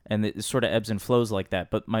 Right. And it sort of ebbs and flows like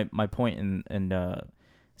that. But my point in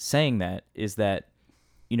saying that is that,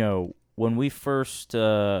 when we first,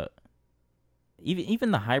 even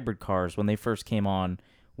the hybrid cars, when they first came on,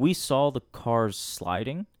 we saw the cars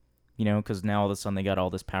sliding, because now all of a sudden they got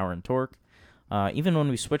all this power and torque. Even when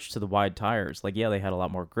we switched to the wide tires, they had a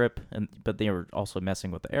lot more grip, but they were also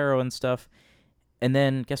messing with the aero and stuff. And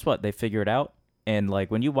then guess what? They figure it out. And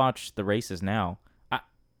when you watch the races now,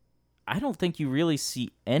 I don't think you really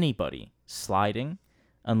see anybody sliding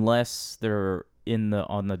unless they're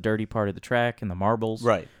on the dirty part of the track and the marbles,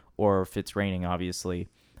 right? Or if it's raining, obviously,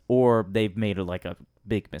 or they've made a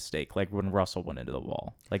big mistake, like when Russell went into the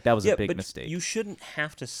wall. That was a big mistake. You shouldn't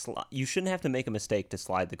have to You shouldn't have to make a mistake to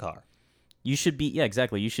slide the car. You should be,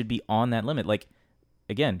 exactly. You should be on that limit.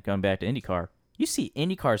 Again, going back to IndyCar, you see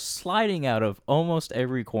IndyCars sliding out of almost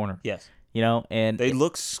every corner. Yes. And they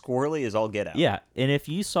look squirrely as all get out. Yeah, and if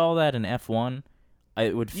you saw that in F1,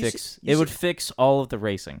 it would fix all of the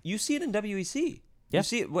racing. You see it in WEC. Yeah. You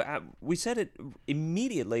see it. We said it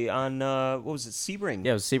immediately on what was it, Sebring?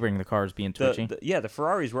 Yeah, it was Sebring. The cars being twitchy. The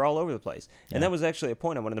Ferraris were all over the place, and that was actually a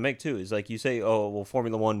point I wanted to make too. Is you say, oh well,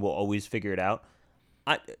 Formula One will always figure it out.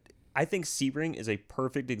 I think Sebring is a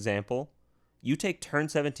perfect example. You take turn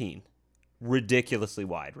 17, ridiculously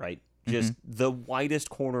wide, right? Just the widest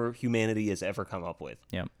corner humanity has ever come up with.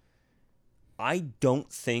 Yeah. I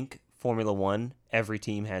don't think Formula One, every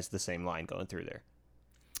team has the same line going through there.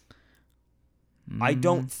 I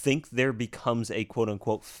don't think there becomes a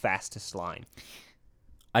quote-unquote fastest line.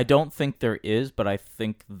 I don't think there is, but I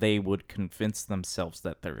think they would convince themselves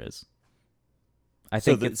that there is. I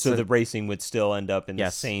think the racing would still end up in the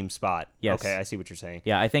same spot. Yes. Okay, I see what you're saying.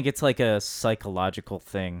 Yeah, I think it's a psychological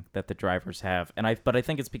thing that the drivers have, but I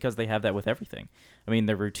think it's because they have that with everything. I mean,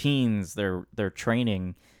 their routines, their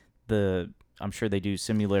training, I'm sure they do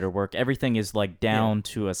simulator work. Everything is down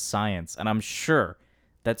to a science, and I'm sure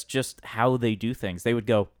that's just how they do things. They would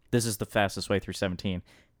go, "This is the fastest way through 17,"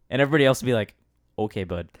 and everybody else would be like, "Okay,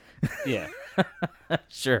 bud." Yeah.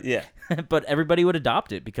 Sure. Yeah. But everybody would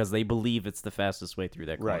adopt it because they believe it's the fastest way through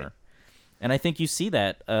that corner. Right. And I think you see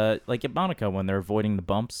that at Monaco when they're avoiding the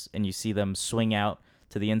bumps and you see them swing out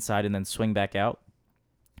to the inside and then swing back out.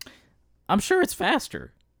 I'm sure it's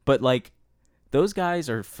faster, but those guys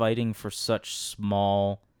are fighting for such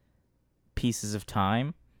small pieces of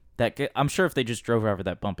time that I'm sure if they just drove over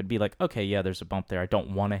that bump, it'd be okay, yeah, there's a bump there. I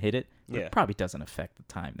don't want to hit it. But it probably doesn't affect the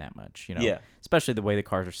time that much, Yeah. Especially the way the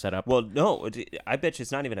cars are set up. Well, no, I bet you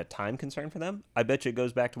it's not even a time concern for them. I bet you it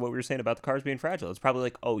goes back to what we were saying about the cars being fragile. It's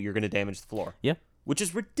probably oh, you're going to damage the floor. Yeah. Which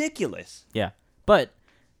is ridiculous. Yeah. But,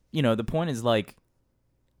 the point is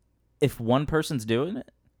if one person's doing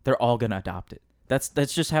it, they're all going to adopt it.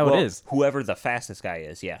 That's just how it is. Whoever the fastest guy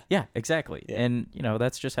is, yeah. Yeah, exactly. Yeah. And,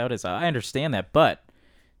 that's just how it is. I understand that, but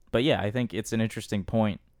yeah, I think it's an interesting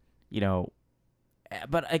point,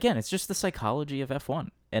 But again, it's just the psychology of F1.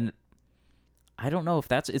 And I don't know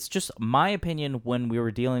if it's just my opinion when we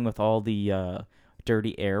were dealing with all the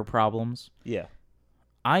dirty air problems. Yeah.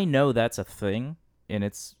 I know that's a thing, and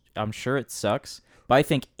I'm sure it sucks, but I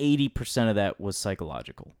think 80% of that was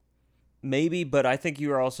psychological. Maybe, but I think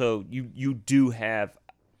you're also you do have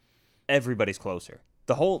everybody's closer.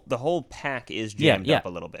 The whole pack is jammed up a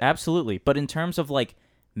little bit. Absolutely. But in terms of like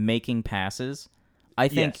making passes, I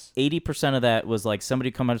think 80% of that was like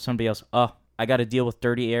somebody come out of somebody else, oh, I got to deal with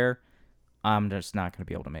dirty air. I'm just not going to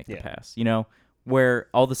be able to make the pass, you know? Where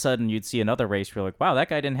all of a sudden you'd see another race where you're like, wow, that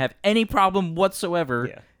guy didn't have any problem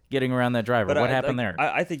whatsoever getting around that driver. But what happened there?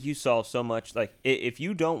 I think you solve so much. Like, if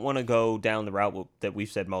you don't want to go down the route that we've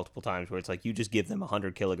said multiple times where it's like you just give them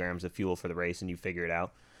 100 kilograms of fuel for the race and you figure it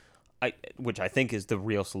out, which I think is the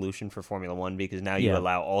real solution for Formula One, because now you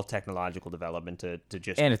allow all technological development to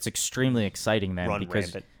just and it's extremely exciting then, because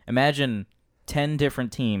rampant. Imagine 10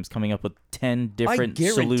 different teams coming up with 10 different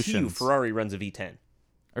solutions. I guarantee you Ferrari runs a V10.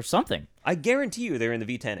 Or something. I guarantee you they're in the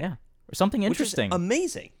V10. Yeah. Or something interesting. Which is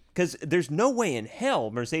amazing. Because there's no way in hell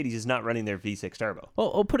Mercedes is not running their V6 turbo.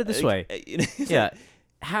 Well, I'll put it this way. Yeah.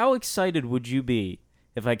 How excited would you be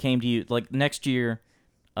if I came to you, like next year,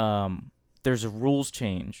 there's a rules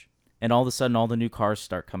change, and all of a sudden all the new cars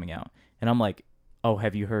start coming out. And I'm like, oh,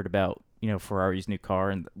 have you heard about, Ferrari's new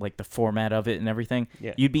car and like the format of it and everything?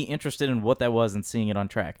 Yeah. You'd be interested in what that was and seeing it on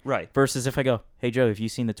track. Right. Versus if I go, hey, Joe, have you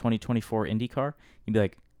seen the 2024 Indy car? You'd be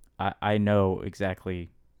like, I know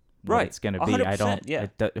exactly what it's going to be.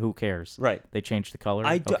 100%, who cares? Right. They changed the color.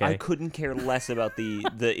 I couldn't care less about the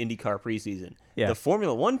IndyCar preseason. Yeah. The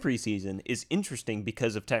Formula One preseason is interesting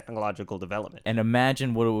because of technological development. And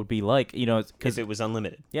imagine what it would be like, if it was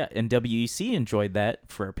unlimited. Yeah, and WEC enjoyed that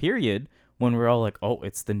for a period when we were all like, oh,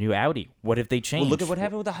 it's the new Audi. What if they changed? Well, look at what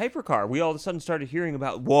happened with the hypercar. We all of a sudden started hearing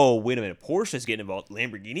about, whoa, wait a minute, Porsche's getting involved,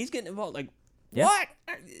 Lamborghini's getting involved. Like, what?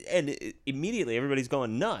 And immediately everybody's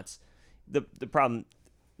going nuts. The problem,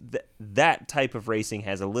 that type of racing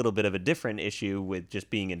has a little bit of a different issue with just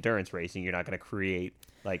being endurance racing. You're not going to create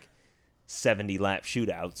like 70-lap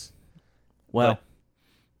shootouts. Well,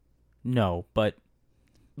 no, but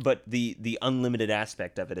the unlimited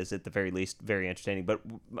aspect of it is at the very least very entertaining. But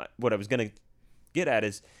what I was going to get at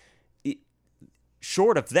is,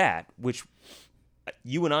 short of that, which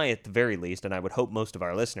you and I at the very least, and I would hope most of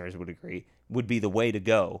our listeners would agree, would be the way to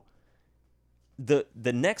go. The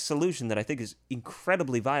next solution that I think is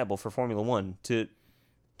incredibly viable for Formula One to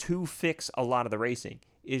fix a lot of the racing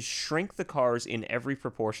is shrink the cars in every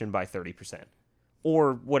proportion by 30%.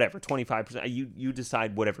 Or whatever, 25%. You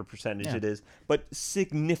decide whatever percentage it is, but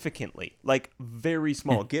significantly, like very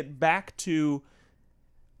small. Get back to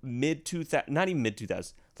mid-2000s, not even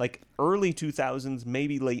mid-2000s, like early 2000s,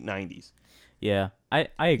 maybe late 90s. Yeah, I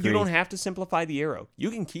agree. You don't have to simplify the aero.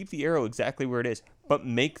 You can keep the aero exactly where it is, but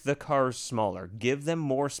make the cars smaller. Give them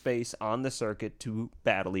more space on the circuit to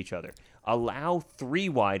battle each other. Allow 3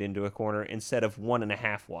 wide into a corner instead of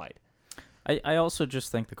 1.5 wide. I also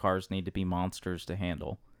just think the cars need to be monsters to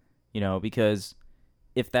handle, because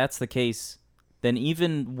if that's the case, then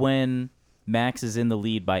even when Max is in the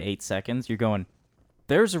lead by 8 seconds, you're going,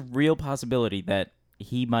 there's a real possibility that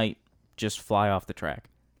he might just fly off the track.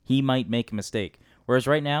 He might make a mistake. Whereas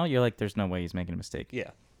right now, you're like, there's no way he's making a mistake. Yeah.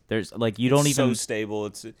 There's like, you don't even. So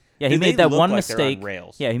stable. He made that one like mistake. On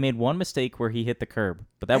rails. Yeah, he made one mistake where he hit the curb,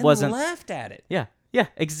 but that wasn't. Laughed at it. Yeah,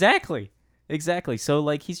 exactly. So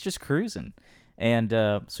like, he's just cruising. And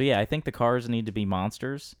I think the cars need to be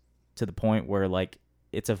monsters to the point where like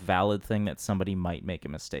it's a valid thing that somebody might make a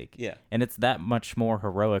mistake. Yeah. And it's that much more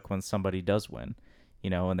heroic when somebody does win,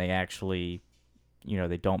 and they actually,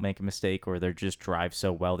 they don't make a mistake, or they just drive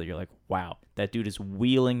so well that you're like, wow, that dude is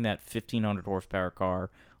wheeling that 1,500 horsepower car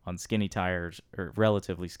on skinny tires, or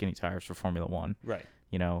relatively skinny tires for Formula One. Right.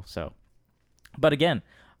 So. But again,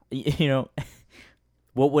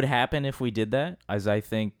 what would happen if we did that? As I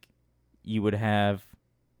think you would have,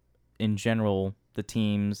 in general, the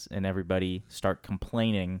teams and everybody start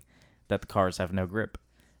complaining that the cars have no grip.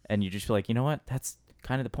 And you just feel like, you know what? That's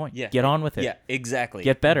kind of the point. Yeah. Get on with it. Yeah, exactly.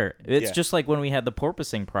 Get better. It's just like when we had the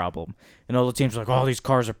porpoising problem. And all the teams were like, oh, these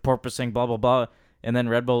cars are porpoising, blah, blah, blah. And then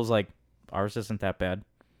Red Bull's like, ours isn't that bad.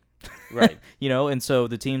 Right. And so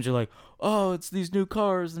the teams are like, oh, it's these new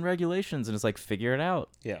cars and regulations. And it's like, figure it out.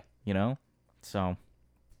 Yeah. So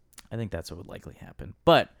I think that's what would likely happen.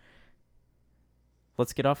 But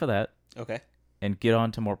let's get off of that. Okay. And get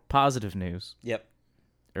on to more positive news. Yep.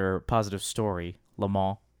 Or positive story, Le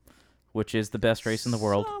Mans, which is the best race in the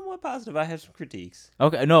world. Somewhat positive. I have some critiques.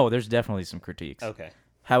 Okay. No, there's definitely some critiques. Okay.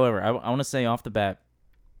 However, I want to say off the bat,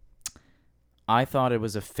 I thought it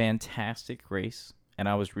was a fantastic race and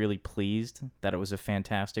I was really pleased that it was a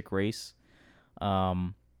fantastic race.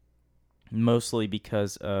 Mostly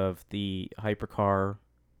because of the hypercar.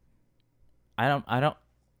 I'm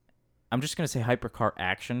just going to say hypercar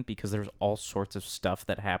action because there's all sorts of stuff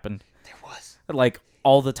that happened. There was. Like,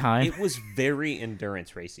 all the time. It was very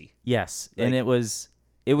endurance racy. Yes, Like, and it was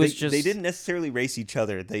just... They didn't necessarily race each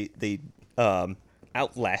other. They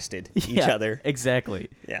outlasted each other. Exactly.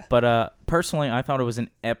 Yeah. But personally, I thought it was an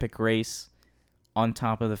epic race on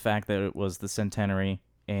top of the fact that it was the Centenary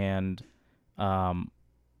and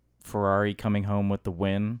Ferrari coming home with the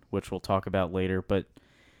win, which we'll talk about later. But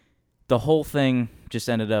the whole thing just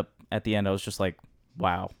ended up, at the end, I was just like,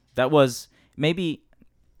 wow. That was maybe,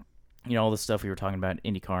 all the stuff we were talking about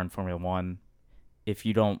in IndyCar and Formula One. If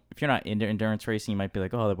you're not into endurance racing, you might be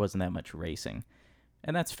like, oh, there wasn't that much racing.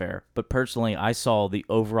 And that's fair. But personally, I saw the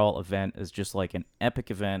overall event as just like an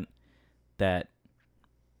epic event that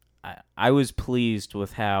I was pleased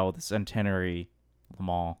with how the Centenary Le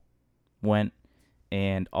Mans went,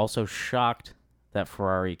 and also shocked that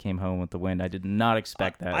Ferrari came home with the win. I did not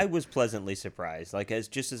expect that. I was pleasantly surprised. Like, as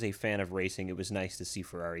a fan of racing, it was nice to see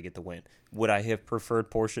Ferrari get the win. Would I have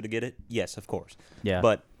preferred Porsche to get it? Yes, of course. Yeah.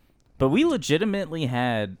 But we legitimately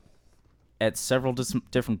had, at several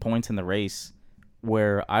different points in the race,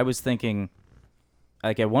 where I was thinking,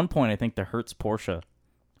 like, at one point, I think the Hertz Porsche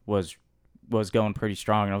was going pretty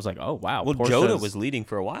strong, and I was like, oh, wow. Well, Jota was leading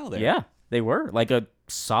for a while there. Yeah, they were. Like, a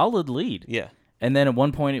solid lead. Yeah. And then at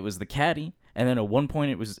one point, it was the Caddy. And then at one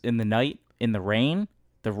point, it was in the night, in the rain.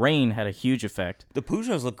 The rain had a huge effect. The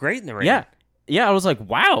Peugeots look great in the rain. Yeah. Yeah, I was like,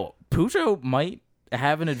 wow, Peugeot might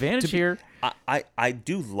have an advantage here. I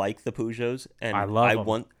do like the Peugeots, and I love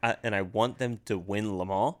them. I want them to win Le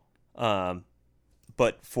Mans.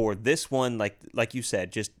 But for this one, like you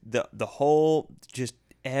said, just the whole, just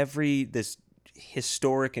this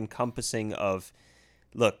historic encompassing of,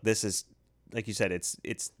 look, this is, like you said, it's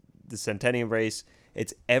the Centennial race.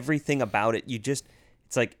 It's everything about it.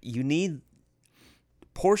 It's like you need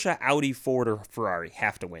Porsche, Audi, Ford, or Ferrari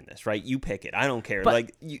have to win this, right? You pick it. I don't care.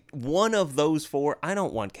 But, one of those four. I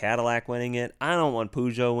don't want Cadillac winning it. I don't want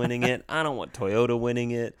Peugeot winning it. I don't want Toyota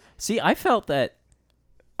winning it. See, I felt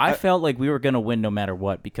like we were going to win no matter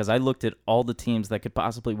what, because I looked at all the teams that could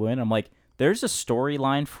possibly win. I'm like, there's a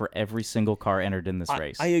storyline for every single car entered in this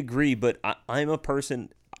race. I agree, but I'm a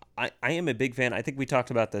person... I am a big fan. I think we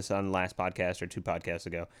talked about this on the last podcast or 2 podcasts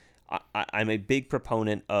ago. I'm a big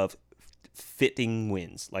proponent of fitting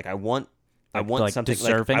wins. Like, I want something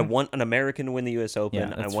deserving? like, I want an American to win the U.S. Open.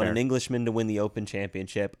 Yeah, I want an Englishman to win the Open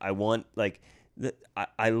Championship. I want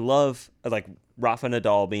I love like Rafa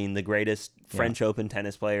Nadal being the greatest French Open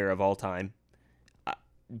tennis player of all time.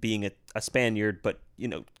 Being a Spaniard, but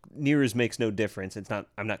nears makes no difference. It's not.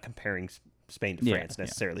 I'm not comparing Spain to France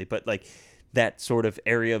necessarily, but like. That sort of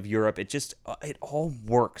area of Europe, it all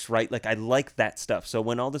works, right? Like, I like that stuff. So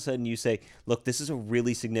when all of a sudden you say, look, this is a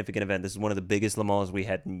really significant event. This is one of the biggest Le Mans we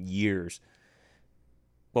had in years.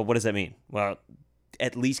 Well, what does that mean? Well,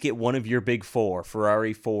 at least get one of your big four,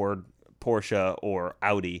 Ferrari, Ford, Porsche, or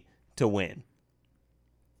Audi, to win.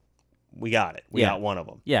 We got it. We got one of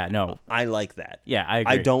them. Yeah, no. I like that. Yeah, I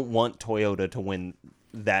agree. I don't want Toyota to win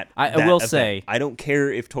that. I will event. say. I don't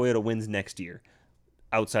care if Toyota wins next year,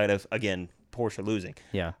 outside of, again, Porsche losing.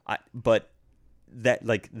 Yeah. But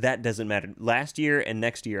that doesn't matter. Last year and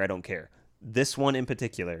next year, I don't care. This one in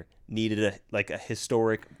particular needed a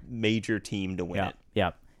historic major team to win it.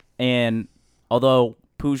 Yeah. And although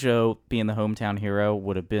Peugeot being the hometown hero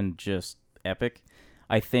would have been just epic,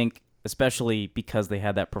 I think especially because they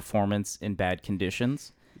had that performance in bad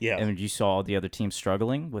conditions. Yeah. And you saw the other teams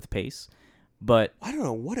struggling with pace. But I don't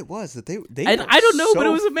know what it was that they I don't know, but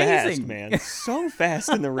it was amazing, fast, man. So fast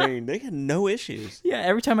in the rain. They had no issues. Yeah,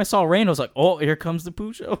 every time I saw rain, I was like, "Oh, here comes the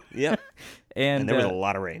Peugeot." Yeah. and there was a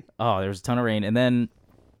lot of rain. Oh, there was a ton of rain. And then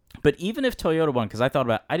but even if Toyota won, cuz I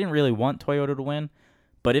didn't really want Toyota to win,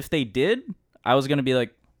 but if they did, I was going to be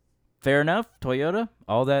like, "Fair enough, Toyota.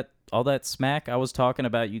 All that smack I was talking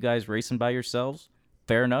about you guys racing by yourselves.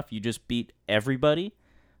 Fair enough. You just beat everybody."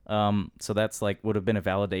 So that's like would have been a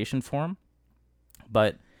validation for him.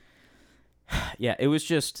 But yeah, it was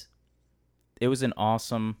an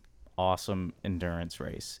awesome endurance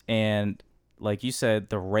race. And like you said,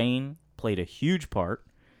 the rain played a huge part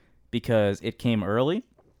because it came early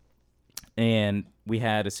and we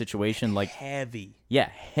had a situation like heavy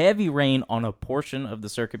rain on a portion of the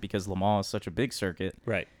circuit because Le Mans is such a big circuit.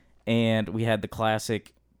 Right. And we had the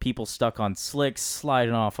classic people stuck on slicks,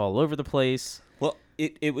 sliding off all over the place. Well,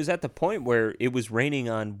 it was at the point where it was raining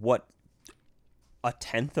on a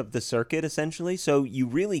tenth of the circuit, essentially. So you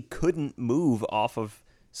really couldn't move off of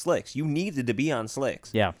slicks. You needed to be on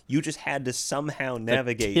slicks. Yeah. You just had to somehow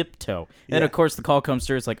navigate. Tiptoe. And then, of course, the call comes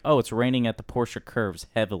through. It's like, oh, it's raining at the Porsche curves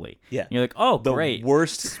heavily. Yeah. And you're like, oh, the great.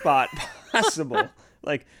 worst spot possible.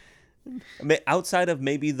 Like, outside of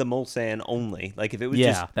maybe the Mulsanne only. Like, if it was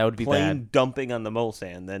just that would be plain bad. dumping on the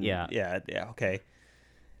Mulsanne, then yeah, okay.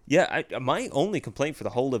 Yeah, my only complaint for the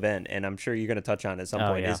whole event, and I'm sure you're going to touch on it at some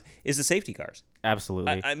point, is the safety cars.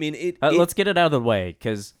 Absolutely. I mean, let's get it out of the way,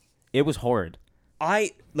 because it was horrid.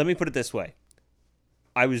 Let me put it this way.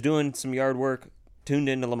 I was doing some yard work, tuned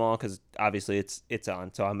into Le Mans, because obviously it's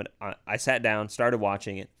on. So I sat down, started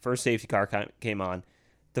watching it. First safety car came on.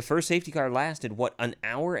 The first safety car lasted, an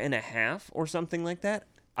hour and a half or something like that?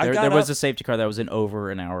 There was a safety car that was in over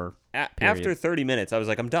an hour period. After 30 minutes, I was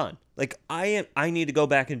like, I'm done. Like, I need to go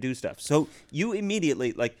back and do stuff. So you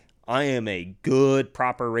immediately, like, I am a good,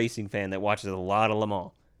 proper racing fan that watches a lot of Le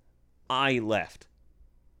Mans. I left.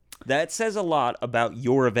 That says a lot about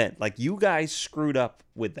your event. Like, you guys screwed up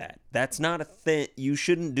with that. That's not a thing. You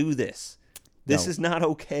shouldn't do this. This is not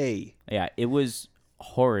okay. Yeah, it was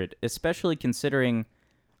horrid, especially considering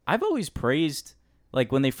I've always praised,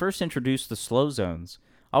 like, when they first introduced the slow zones,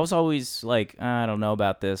 I was always like, I don't know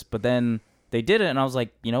about this, but then they did it, and I was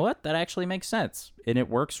like, you know what? That actually makes sense, and it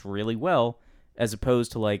works really well, as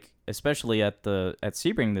opposed to, like, especially at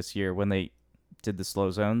Sebring this year when they did the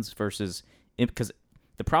slow zones versus, because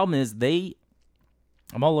the problem is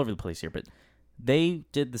I'm all over the place here, but they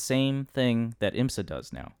did the same thing that IMSA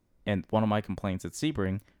does now, and one of my complaints at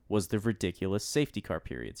Sebring was the ridiculous safety car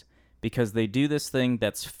periods, because they do this thing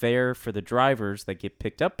that's fair for the drivers that get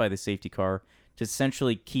picked up by the safety car to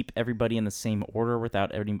essentially keep everybody in the same order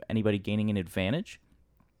without anybody gaining an advantage.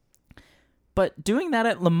 But doing that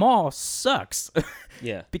at Le Mans sucks.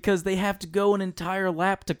 Yeah. Because they have to go an entire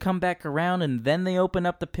lap to come back around, and then they open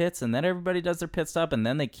up the pits, and then everybody does their pit stop, and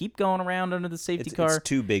then they keep going around under the safety car. It's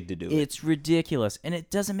too big to do it. It's ridiculous. And it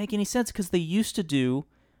doesn't make any sense because they used to do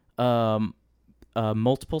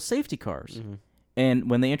multiple safety cars. Mm-hmm. And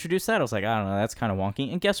when they introduced that, I was like, I don't know, that's kind of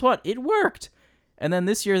wonky. And guess what? It worked. And then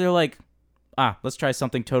this year, they're like, let's try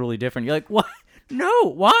something totally different. You're like, what?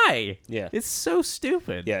 No, why? Yeah. It's so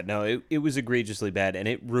stupid. Yeah, no, it was egregiously bad, and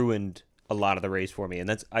it ruined a lot of the race for me. And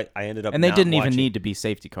that's I ended up And they not didn't watching. even need to be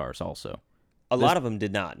safety cars also. A lot of them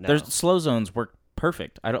did not, no. There's slow zones work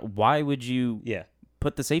perfect. Why would you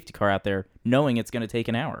put the safety car out there knowing it's going to take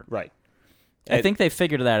an hour? Right. I think they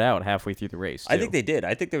figured that out halfway through the race, too. I think they did.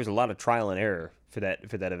 I think there was a lot of trial and error for that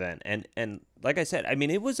event. And like I said, I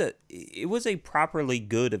mean, it was a properly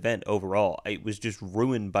good event overall. It was just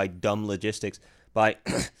ruined by dumb logistics by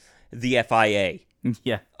the FIA.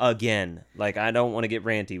 Yeah. Again, like, I don't want to get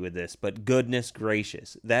ranty with this, but goodness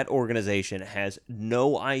gracious, that organization has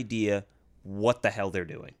no idea what the hell they're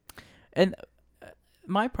doing. And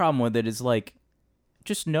my problem with it is, like,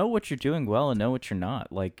 just know what you're doing well and know what you're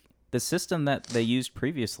not. Like, the system that they used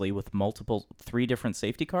previously with 3 different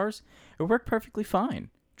safety cars, it worked perfectly fine.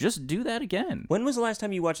 Just do that again. When was the last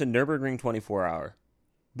time you watched a Nürburgring 24-hour?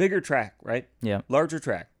 Bigger track, right? Yeah. Larger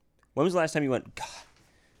track. When was the last time you went, God,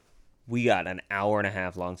 we got an hour and a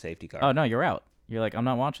half long safety car? Oh, no, you're out. You're like, I'm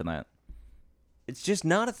not watching that. It's just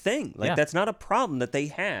not a thing. Like, that's not a problem that they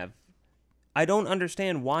have. I don't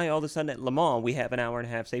understand why all of a sudden at Le Mans we have an hour and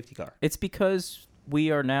a half safety car. It's because we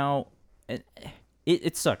are now...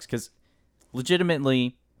 It sucks because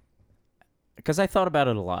legitimately, because I thought about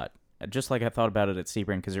it a lot, just like I thought about it at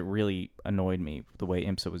Sebring because it really annoyed me the way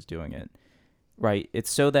IMSA was doing it. Right? It's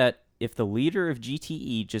so that if the leader of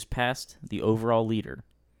GTE just passed the overall leader,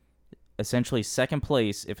 essentially second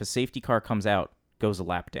place, if a safety car comes out, goes a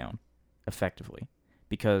lap down, effectively,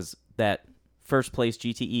 because that first place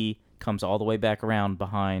GTE comes all the way back around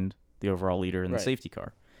behind the overall leader in the safety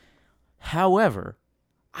car. However,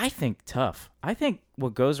 I think tough. I think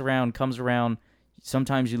what goes around comes around.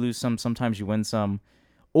 Sometimes you lose some, sometimes you win some.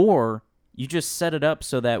 Or you just set it up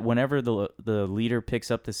so that whenever the leader picks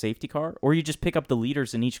up the safety car, or you just pick up the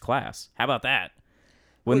leaders in each class. How about that?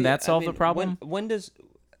 Wouldn't that solve the problem? When does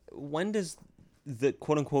the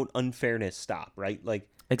quote-unquote unfairness stop, right? Like,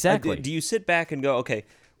 exactly. Do you sit back and go, okay,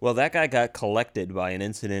 well, that guy got collected by an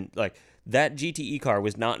incident, like, that GTE car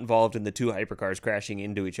was not involved in the 2 hypercars crashing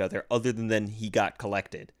into each other other than he got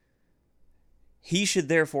collected. He should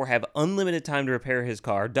therefore have unlimited time to repair his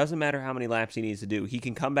car. Doesn't matter how many laps he needs to do. He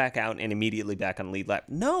can come back out and immediately back on lead lap.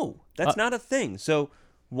 No, that's not a thing. So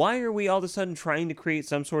why are we all of a sudden trying to create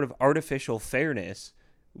some sort of artificial fairness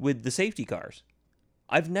with the safety cars?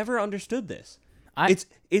 I've never understood this.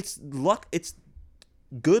 It's luck. It's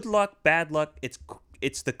good luck, bad luck.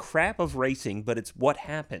 It's the crap of racing, but it's what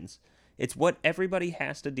happens. It's what everybody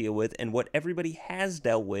has to deal with and what everybody has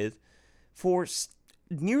dealt with for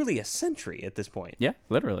nearly a century at this point. Yeah,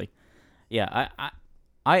 literally. Yeah,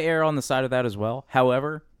 I err on the side of that as well.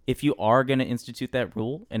 However, if you are going to institute that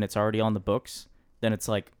rule and it's already on the books, then it's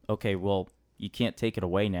like, okay, well, you can't take it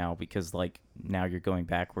away now because like now you're going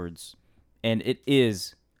backwards. And it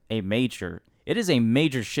is a major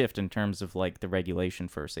shift in terms of like the regulation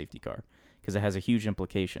for a safety car because it has a huge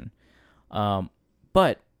implication.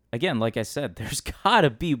 But again, like I said, there's got to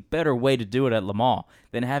be a better way to do it at Le Mans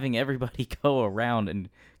than having everybody go around and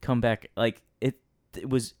come back. Like it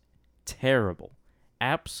was terrible,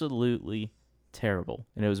 absolutely terrible,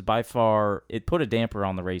 and it was by far, it put a damper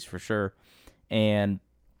on the race for sure. And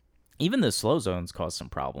even the slow zones caused some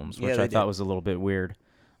problems, which I thought was a little bit weird.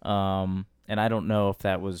 And I don't know if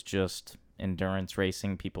that was just endurance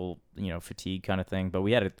racing, people, fatigue kind of thing. But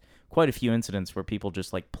we had quite a few incidents where people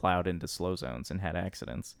just like plowed into slow zones and had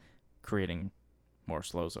accidents, creating more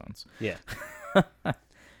slow zones. Yeah.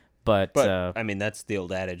 But I mean, that's the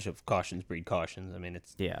old adage of cautions breed cautions. I mean,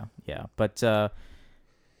 it's yeah. But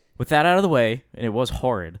with that out of the way, and it was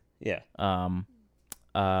horrid. Yeah.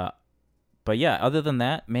 But yeah, other than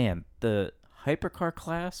that, man, the hypercar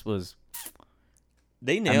class was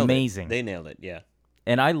amazing. They nailed it, yeah.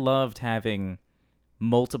 And I loved having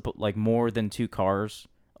multiple, like more than 2 cars.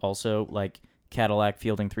 Also, like Cadillac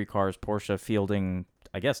fielding 3 cars, Porsche fielding,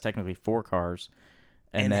 I guess technically 4 cars,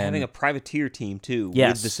 and then having a privateer team too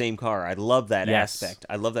yes. with the same car. I love that yes. aspect.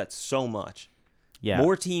 I love that so much. Yeah,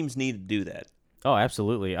 more teams need to do that. Oh,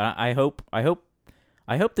 absolutely. I hope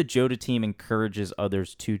the Jota team encourages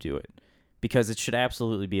others to do it because it should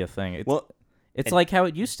absolutely be a thing. It's like how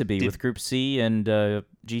it used to be with Group C and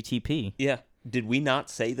GTP. Yeah. Did we not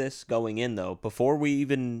say this going in, though? Before we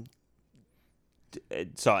even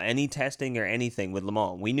saw any testing or anything with Le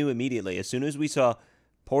Mans, we knew immediately. As soon as we saw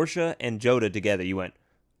Porsche and Jota together, you went,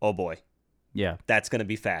 oh, boy. Yeah. That's going to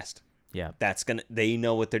be fast. Yeah. They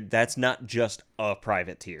know what that's not just a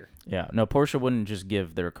privateer. Yeah. No, Porsche wouldn't just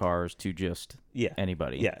give their cars to just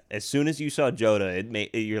anybody. Yeah. As soon as you saw Jota,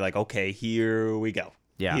 you're like, okay, here we go.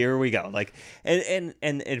 Yeah. Here we go. Like, and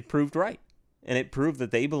it proved right. And it proved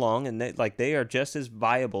that they belong and they are just as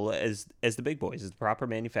viable as the big boys, as the proper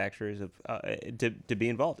manufacturers of to be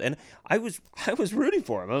involved. And I was rooting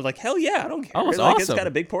for them. I was like, hell yeah, I don't care. Oh, it's like, awesome. It's got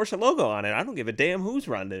a big Porsche logo on it. I don't give a damn who's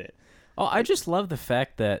running it. Oh, I just love the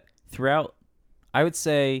fact that throughout, I would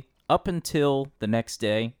say up until the next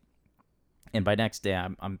day, and by next day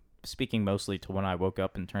I'm speaking mostly to when I woke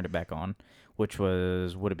up and turned it back on, which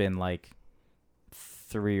would have been like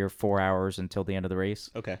 3 or 4 hours until the end of the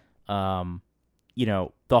race. Okay.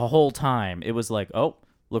 The whole time it was like, oh,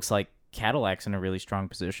 looks like Cadillac's in a really strong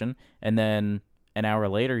position. And then an hour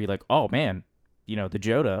later, you're like, oh, man, the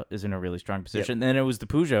Jota is in a really strong position. Yep. And then it was the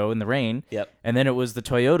Peugeot in the rain. Yep. And then it was the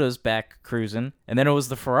Toyotas back cruising. And then it was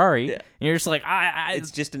the Ferrari. Yeah. And you're just like,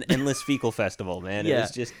 it's just an endless fecal festival, man. Yeah. It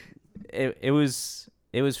was just...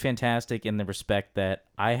 It was fantastic in the respect that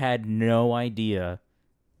I had no idea.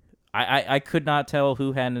 I could not tell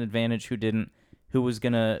who had an advantage, who didn't, who was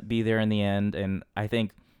going to be there in the end. And I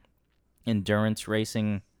think endurance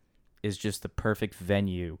racing is just the perfect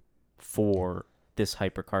venue for this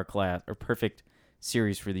hypercar class, or perfect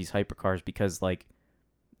series for these hypercars, because like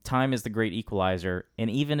time is the great equalizer. And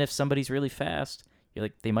even if somebody's really fast, you're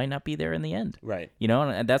like, they might not be there in the end. Right.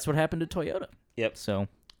 And that's what happened to Toyota. Yep. So,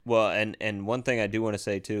 well, and one thing I do want to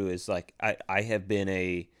say too is like, I have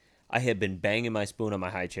been banging my spoon on my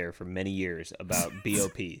high chair for many years about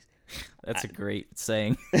BOPs. That's a great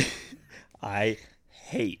saying. I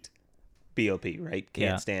hate BOP, right?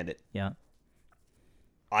 Can't stand it. Yeah.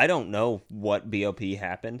 I don't know what BOP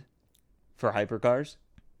happened for hypercars.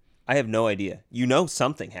 I have no idea.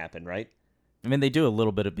 Something happened, right? I mean, they do a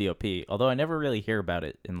little bit of BOP, although I never really hear about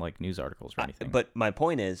it in like news articles or anything. But my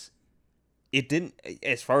point is, it didn't,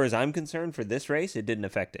 as far as I'm concerned, for this race, it didn't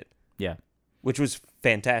affect it. Yeah. Which was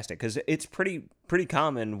fantastic, because it's pretty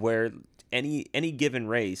common where any given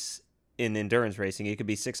race in endurance racing, it could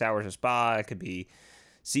be 6 hours of Spa, it could be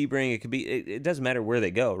Sebring, it doesn't matter where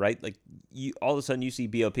they go, right? Like, all of a sudden you see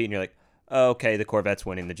BOP and you're like, oh, okay, the Corvette's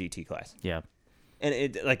winning the GT class. Yeah. And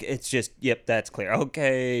it's just, yep, that's clear.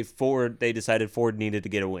 Okay, they decided Ford needed to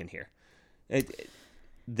get a win here.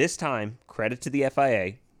 This time, credit to the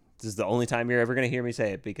FIA. This is the only time you're ever going to hear me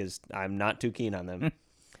say it, because I'm not too keen on them.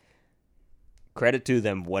 Credit to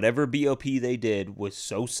them. Whatever BOP they did was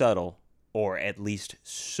so subtle, or at least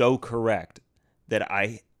so correct, that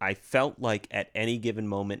I felt like at any given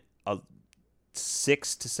moment,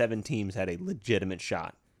 6 to 7 teams had a legitimate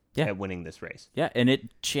shot at winning this race. Yeah, and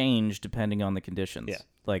it changed depending on the conditions. Yeah.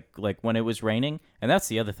 Like when it was raining, and that's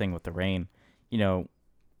the other thing with the rain.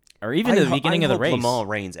 or even at the beginning of the race. Le Mans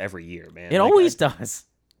rains every year, man. It always does.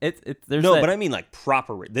 There's no, but I mean like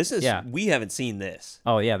proper. This is we haven't seen this.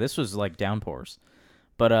 Oh yeah, this was like downpours.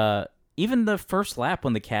 But even the first lap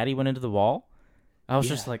when the caddy went into the wall, I was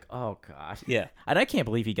just like, oh god. Yeah. And I can't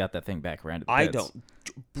believe he got that thing back around to the pits.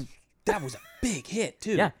 That was a big hit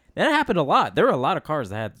too. Yeah, that happened a lot. There were a lot of cars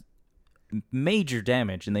that had major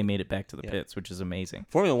damage and they made it back to the pits, which is amazing.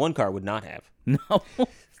 Formula 1 car would not have. No.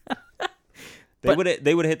 They would have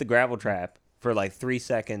hit the gravel trap for like 3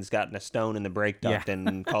 seconds, gotten a stone in the brake duct,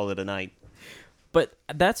 and called it a night. But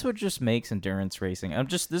that's what just makes endurance racing.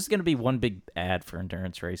 This is going to be one big ad for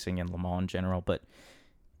endurance racing and Le Mans in general, but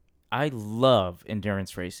I love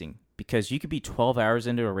endurance racing because you could be 12 hours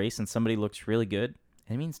into a race and somebody looks really good,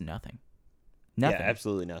 and it means nothing. Nothing. Yeah,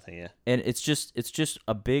 absolutely nothing, yeah. And it's just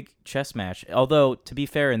a big chess match. Although, to be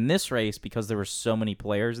fair, in this race, because there were so many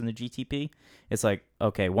players in the GTP, it's like,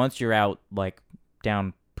 okay, once you're out, like,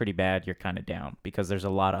 down pretty bad, you're kind of down because there's a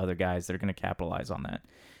lot of other guys that are going to capitalize on that.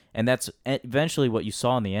 And that's eventually what you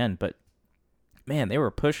saw in the end. But, man, they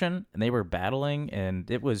were pushing and they were battling, and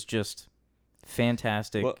it was just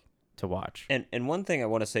fantastic to watch. And one thing I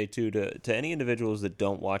want to say, too, to any individuals that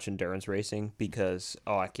don't watch endurance racing because,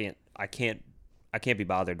 I can't be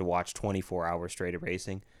bothered to watch 24 hours straight of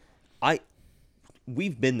racing.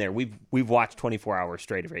 We've been there. We've watched 24 hours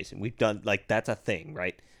straight of racing. We've done, like, that's a thing,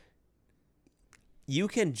 right? You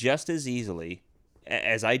can just as easily,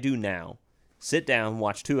 as I do now, sit down,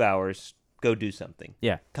 watch 2 hours, go do something.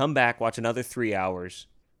 Yeah. Come back, watch another 3 hours,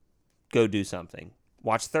 go do something.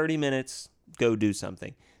 Watch 30 minutes, go do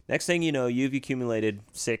something. Next thing you know, you've accumulated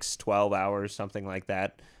 6, 12 hours, something like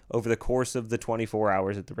that, over the course of the 24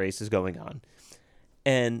 hours that the race is going on.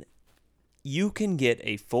 And you can get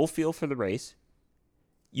a full feel for the race.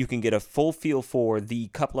 You can get a full feel for the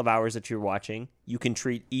couple of hours that you're watching. You can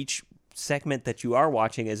treat each segment that you are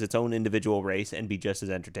watching as its own individual race and be just as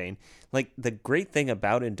entertained. Like, the great thing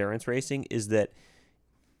about endurance racing is that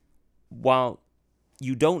while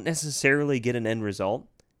you don't necessarily get an end result,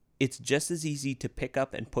 it's just as easy to pick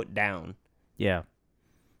up and put down. Yeah.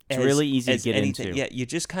 It's really easy to get into. Yeah, you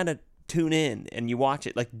just kind of tune in and you watch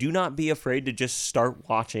it. Like, do not be afraid to just start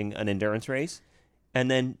watching an endurance race,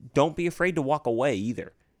 and then don't be afraid to walk away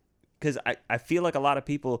either. Because I feel like a lot of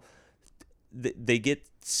people, they get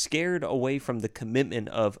scared away from the commitment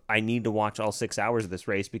of, I need to watch all 6 hours of this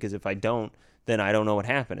race, because if I don't, then I don't know what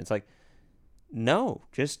happened. It's like, no,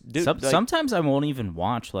 just do. Sometimes I won't even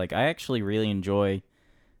watch. Like, I actually really enjoy,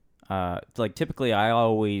 like, typically I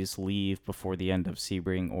always leave before the end of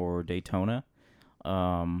Sebring or Daytona,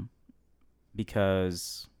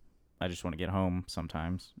 because I just want to get home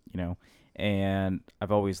sometimes, and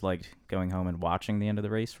I've always liked going home and watching the end of the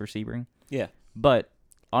race for Sebring. Yeah. But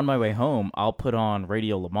on my way home, I'll put on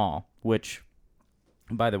Radio Le Mans, which,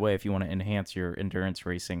 by the way, if you want to enhance your endurance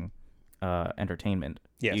racing entertainment,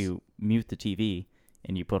 you mute the TV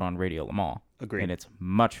and you put on Radio Le Mans. Agreed. And it's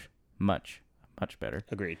much, much, much better.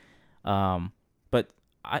 Agreed. But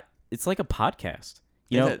it's like a podcast.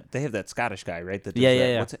 They have that Scottish guy, right? That does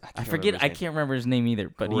yeah. I can't remember his name either,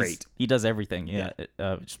 but he does everything.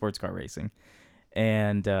 Sports car racing.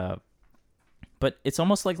 And but it's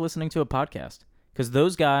almost like listening to a podcast, because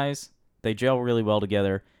those guys, they gel really well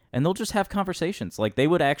together, and they'll just have conversations. Like, they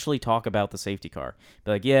would actually talk about the safety car.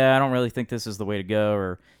 Be like, yeah, I don't really think this is the way to go,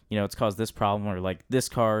 or, it's caused this problem, or like this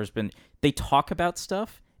car's been. They talk about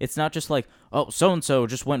stuff. It's not just like, oh, so-and-so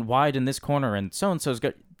just went wide in this corner and so-and-so's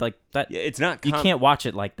got, like, that. Yeah, it's not. You can't watch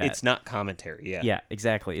it like that. It's not commentary, yeah. Yeah,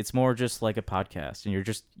 exactly. It's more just like a podcast,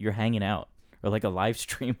 and you're hanging out, or like a live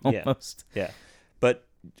stream almost. Yeah. But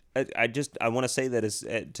I want to say that as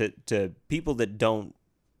to people that don't,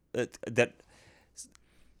 that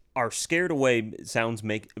are scared away,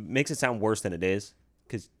 makes it sound worse than it is,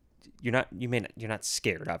 because you're not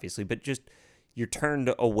scared, obviously, but just, you're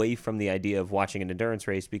turned away from the idea of watching an endurance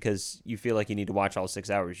race because you feel like you need to watch all 6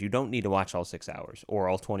 hours. You don't need to watch all 6 hours, or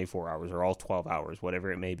all 24 hours, or all 12 hours,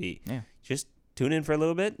 whatever it may be. Yeah. Just tune in for a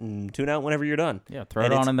little bit and tune out whenever you're done. Yeah, throw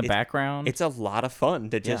it on in the background. It's a lot of fun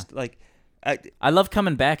to just, like... I love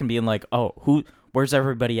coming back and being like, oh, where's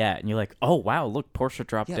everybody at? And you're like, oh, wow, look, Porsche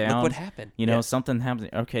dropped down. Look what happened. Something happened.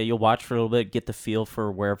 Okay, you'll watch for a little bit, get the feel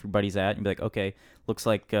for where everybody's at, and be like, okay, looks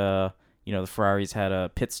like... the Ferraris had a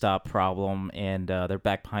pit stop problem, and they're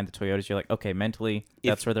back behind the Toyotas. You're like, okay, mentally,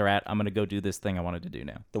 that's where they're at. I'm going to go do this thing I wanted to do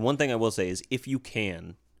now. The one thing I will say is, if you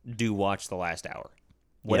can, do watch the last hour.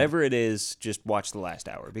 Whatever it is, just watch the last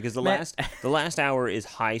hour. Because the last hour is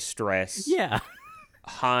high stress. Yeah.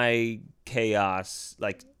 High chaos.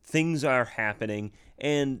 Like, things are happening.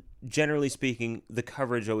 And generally speaking, the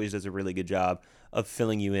coverage always does a really good job of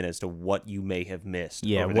filling you in as to what you may have missed.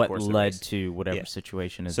 Yeah, over the what course of the led race. to whatever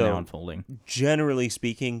situation is now unfolding. Generally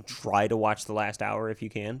speaking, try to watch the last hour if you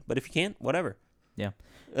can. But if you can't, whatever. Yeah.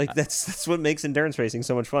 Like that's what makes endurance racing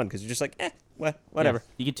so much fun, because you're just like, whatever.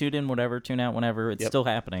 Yeah. You can tune in whatever, tune out whenever. It's still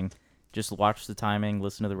happening. Just watch the timing,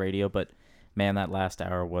 listen to the radio. But, man, that last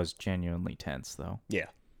hour was genuinely tense, though. Yeah.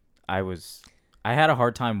 I had a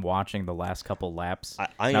hard time watching the last couple laps.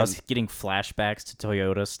 I was getting flashbacks to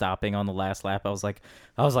Toyota stopping on the last lap. I was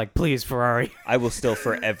like, please, Ferrari. I will still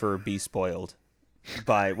forever be spoiled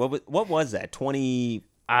by what was that? 2013,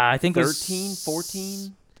 I think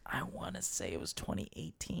 14? I want to say it was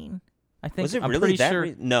 2018. I think. Was it I'm really pretty that?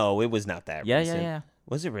 Sure. No, it was not that recent. Yeah.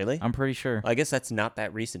 Was it really? I'm pretty sure. I guess that's not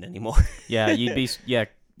that recent anymore. Yeah, you'd be.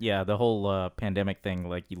 Yeah. The whole pandemic thing,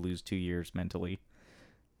 like you lose 2 years mentally.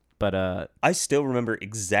 But I still remember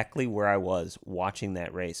exactly where I was watching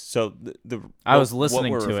that race. So I was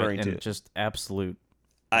listening to it and just absolute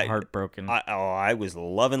heartbroken. I was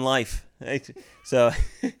loving life. So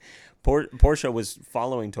Porsche was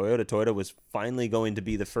following Toyota. Toyota was finally going to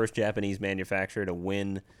be the first Japanese manufacturer to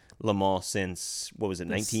win Le Mans since, what was it,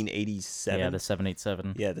 1987? Yeah, the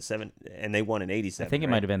 787. Yeah, and they won in 87. I think it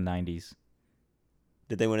might have been 90s.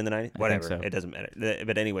 Did they win in the 90s? Whatever. So. It doesn't matter.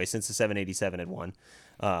 But anyway, since the 787 had won,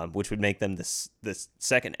 which would make them the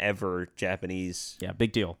second ever Japanese. Yeah,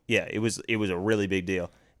 big deal. Yeah, it was a really big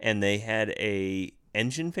deal. And they had a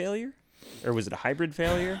engine failure? Or was it a hybrid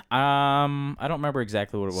failure? I don't remember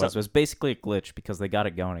exactly what it was. It was basically a glitch because they got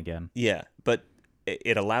it going again. Yeah, but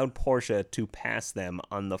it allowed Porsche to pass them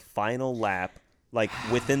on the final lap, like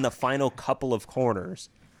within the final couple of corners.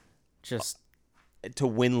 Just to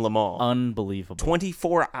win Le Mans. Unbelievable.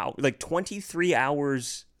 24 hours, like 23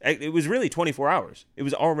 hours. It was really 24 hours. It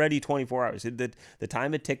was already 24 hours. The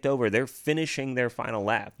time it ticked over, they're finishing their final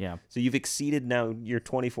lap. Yeah. So you've exceeded now your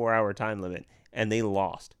 24-hour time limit, and they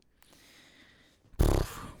lost.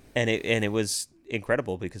 And it was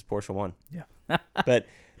incredible because Porsche won. Yeah. But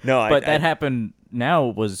no, but that happened. Now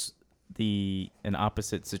was an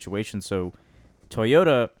opposite situation. So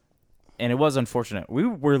Toyota. And it was unfortunate. We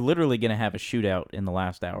were literally going to have a shootout in the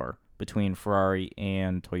last hour between Ferrari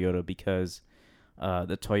and Toyota because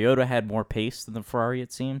the Toyota had more pace than the Ferrari,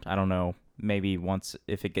 it seemed. I don't know. Maybe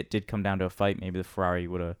if it did come down to a fight, maybe the Ferrari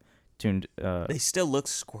would have tuned. They still look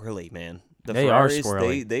squirrely, man. They Ferraris, are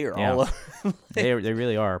squirrely. They are all over. They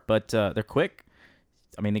really are. But they're quick.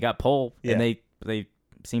 I mean, they got pole, and they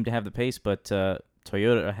seem to have the pace, but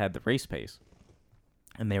Toyota had the race pace.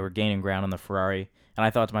 And they were gaining ground on the Ferrari. And I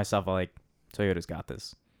thought to myself, like, Toyota's got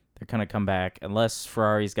this. They're going to come back. Unless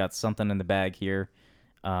Ferrari's got something in the bag here,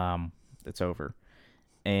 it's over.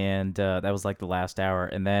 And that was like the last hour.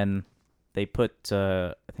 And then they put,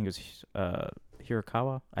 I think it was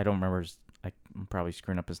Hirakawa. I don't remember. I'm probably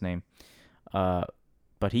screwing up his name.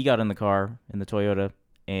 But he got in the car, in the Toyota,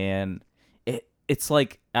 and it's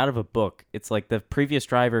like out of a book. It's like the previous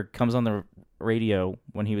driver comes on the radio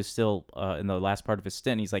when he was still in the last part of his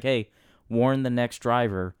stint. He's like, hey, warn the next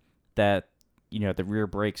driver that, the rear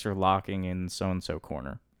brakes are locking in so-and-so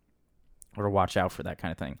corner, or watch out for that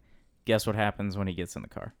kind of thing. Guess what happens when he gets in the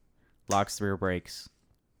car? Locks the rear brakes,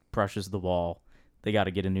 crushes the wall. They got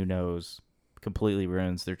to get a new nose. Completely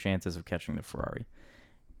ruins their chances of catching the Ferrari.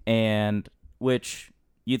 And which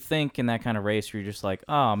you'd think in that kind of race, you're just like,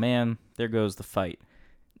 oh, man, there goes the fight.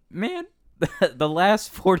 Man, the last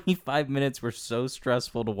 45 minutes were so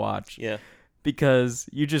stressful to watch. Yeah. Because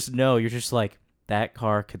you just know, you're just like, that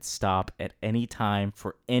car could stop at any time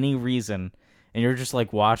for any reason. And you're just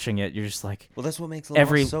like watching it. You're just like, well, that's what makes Le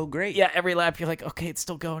Mans so great. Yeah, every lap you're like, okay, it's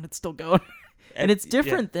still going. And it's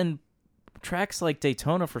different than tracks like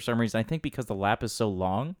Daytona for some reason. I think because the lap is so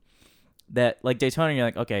long that, like Daytona, you're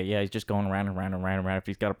like, okay, yeah, he's just going around and around and around and around. If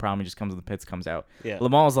he's got a problem, he just comes to the pits, comes out. Yeah. Le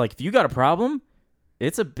Mans is like, if you got a problem,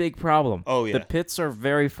 it's a big problem. Oh, yeah. The pits are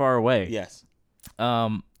very far away. Yes.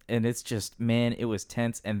 And it's just, man, it was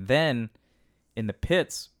tense. And then in the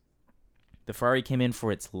pits, the Ferrari came in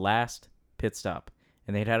for its last pit stop.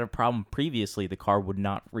 And they'd had a problem previously. The car would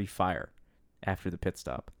not refire after the pit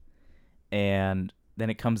stop. And then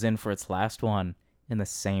it comes in for its last one, and the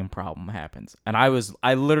same problem happens. And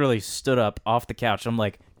I literally stood up off the couch. I'm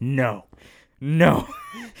like, no.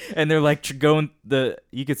 And they're like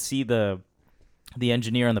you could see the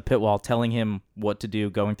engineer on the pit wall telling him what to do,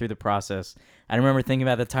 going through the process. I remember thinking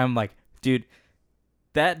about that time, I'm like,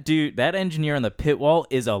 that engineer on the pit wall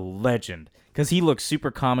is a legend. Because he looks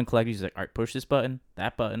super calm and collected. He's like, all right, push this button,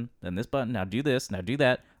 that button, then this button, now do this, now do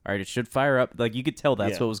that. All right, it should fire up. Like, you could tell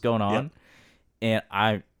that's what was going on. Yep.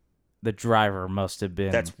 And the driver must have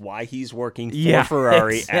been. That's why he's working for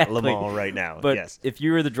Ferrari at Le Mans right now. But yes. if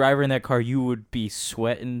you were the driver in that car, you would be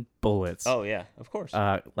sweating bullets. Oh, yeah, of course.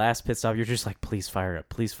 Last pit stop, you're just like, please fire up,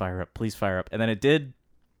 please fire up, please fire up. And then it did,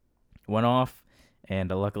 went off, and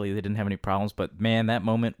luckily they didn't have any problems. But, man, that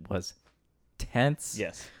moment was tense.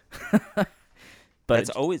 Yes. But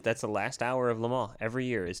that's the last hour of Le Mans. Every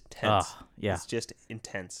year is tense. Yeah. It's just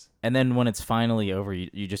intense. And then when it's finally over,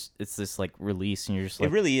 you just, it's this like release, and you're just like,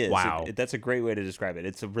 it really is. Wow. That's a great way to describe it.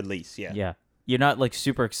 It's a release. Yeah. Yeah. You're not like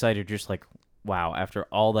super excited. You're just like, wow, after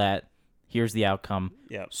all that, here's the outcome.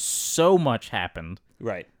 Yeah. So much happened.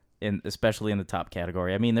 Right. Especially in the top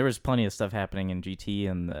category. I mean, there was plenty of stuff happening in GT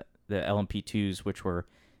and the LMP2s, which were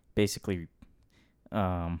basically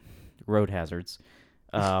road hazards.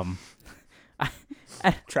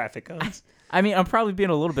 Traffic cones. I mean, I'm probably being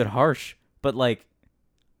a little bit harsh, but like,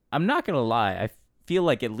 I'm not gonna lie. I feel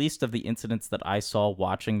like at least of the incidents that I saw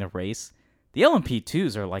watching the race, the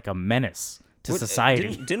LMP2s are like a menace to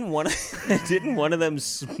society. Didn't one of them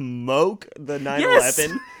smoke the 911?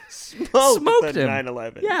 Yes! Smoked the him.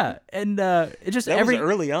 911. Yeah, and it just that was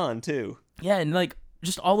early on too. Yeah, and like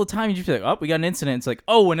just all the time you just be like, oh, we got an incident. It's like,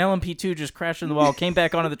 oh, an LMP2 just crashed in the wall, came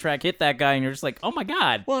back onto the track, hit that guy, and you're just like, oh my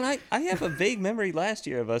god. Well, and I have a vague memory last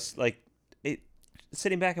year of us like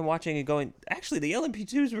sitting back and watching and going, actually, the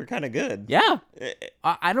LMP2s were kind of good. Yeah.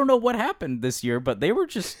 I don't know what happened this year, but they were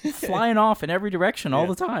just flying off in every direction all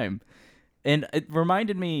the time. And it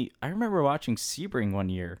reminded me, I remember watching Sebring one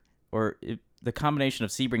year, the combination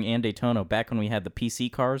of Sebring and Daytona back when we had the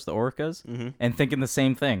PC cars, the Orcas, and thinking the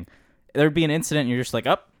same thing. There'd be an incident and you're just like,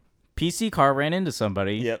 PC car ran into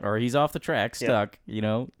somebody, or he's off the track, stuck, you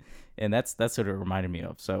know? And that's what it reminded me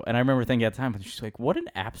of. So, and I remember thinking at the time, she's like, "What an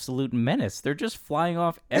absolute menace! They're just flying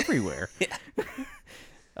off everywhere."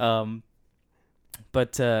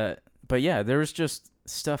 But yeah, there was just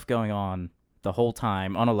stuff going on the whole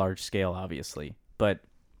time on a large scale, obviously, but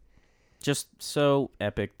just so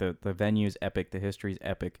epic. The venue's epic, the history's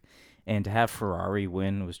epic, and to have Ferrari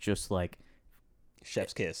win was just like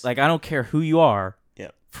chef's kiss. Like, I don't care who you are,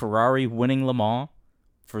 Ferrari winning Le Mans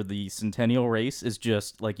for the Centennial race is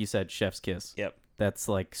just, like you said, chef's kiss. Yep. That's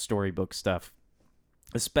like storybook stuff.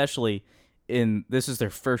 Especially this is their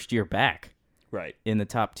first year back. Right. In the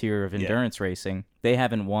top tier of endurance racing. They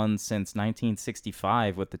haven't won since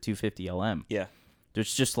 1965 with the 250 LM. Yeah.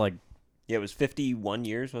 It's just like... Yeah, it was 51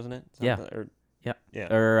 years, wasn't it? Yeah.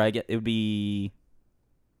 Or I get it would be...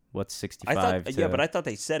 What's 65 but I thought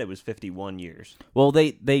they said it was 51 years. Well,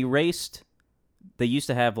 they raced... They used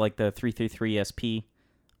to have like the 333 SP...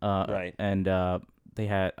 right. And they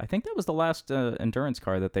had, I think that was the last endurance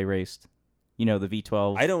car that they raced. You know, the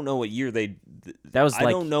V12. I don't know what year that was like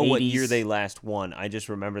I don't know 80s. what year they last won. I just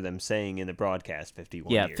remember them saying in the broadcast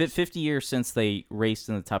 51 years. Yeah, 50 years since they raced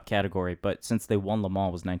in the top category, but since they won Le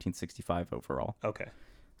Mans was 1965 overall. Okay.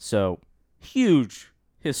 So, huge,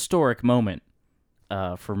 historic moment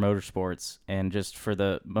for motorsports and just for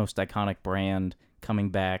the most iconic brand coming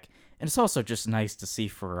back. And it's also just nice to see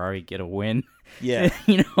Ferrari get a win. Yeah.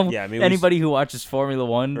 You know, yeah, I mean, anybody who watches Formula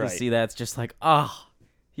One to see that, it's just like,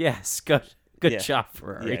 yes, good job,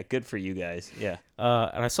 Ferrari. Yeah, good for you guys. Yeah.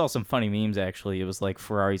 And I saw some funny memes, actually. It was like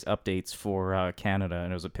Ferrari's updates for Canada,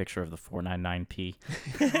 and it was a picture of the 499P.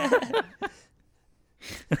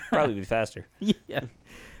 Probably be faster. Yeah.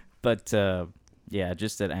 But, yeah,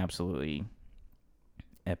 just an absolutely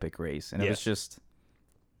epic race. And it was just...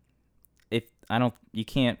 you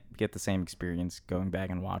can't get the same experience going back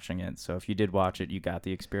and watching it. So if you did watch it, you got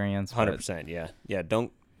the experience. 100%. Yeah.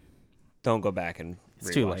 Don't go back and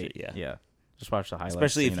it's too rewatch late. it. Yeah. Just watch the highlights.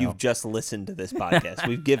 Especially if you've just listened to this podcast.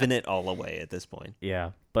 We've given it all away at this point.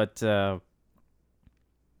 Yeah. But,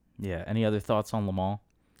 any other thoughts on Le Mans?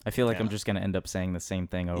 I feel like I'm just going to end up saying the same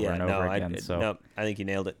thing over and over again. I think you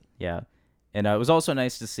nailed it. Yeah. And it was also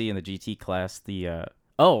nice to see in the GT class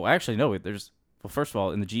well, first of all,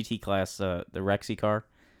 in the GT class, the Rexy car,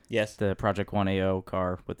 yes, the Project 1 AO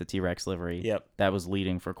car with the T-Rex livery, that was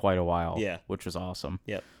leading for quite a while, which was awesome.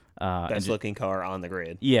 Yep, best looking car on the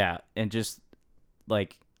grid. Yeah, and just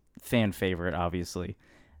like fan favorite, obviously.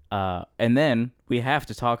 And then we have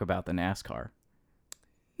to talk about the NASCAR.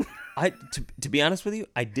 To be honest with you,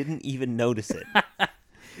 I didn't even notice it.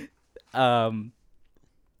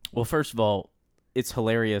 Well, first of all, it's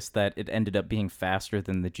hilarious that it ended up being faster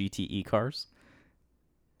than the GTE cars.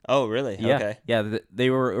 Oh, really? Yeah. Okay. Yeah, they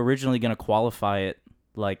were originally going to qualify it,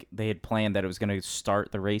 like they had planned that it was going to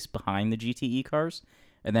start the race behind the GTE cars,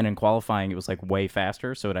 and then in qualifying it was like way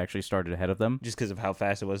faster, so it actually started ahead of them. Just because of how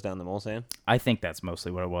fast it was down the Mulsanne? I think that's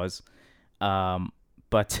mostly what it was.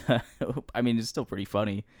 But, I mean, it's still pretty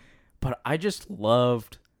funny. But I just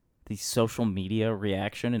loved the social media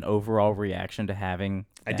reaction and overall reaction to having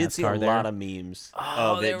I did see a lot of memes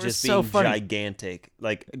of they it were just so being funny. gigantic.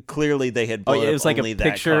 Like, clearly they had blown it was up like only a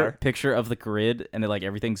that car. picture of the grid, and like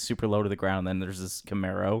everything's super low to the ground, and then there's this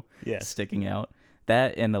Camaro sticking out.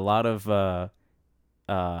 That and a lot of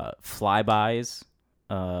flybys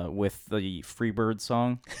with the Freebird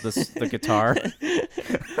song, the guitar.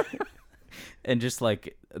 And just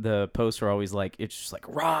like the posts are always like, it's just like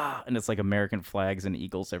rah, and it's like American flags and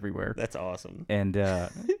eagles everywhere. That's awesome. And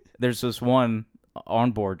there's this one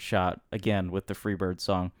onboard shot again with the Freebird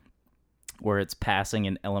song where it's passing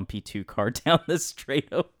an LMP2 car down the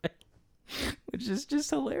straightaway, which is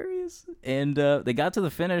just hilarious. And they got to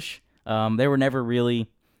the finish. They were never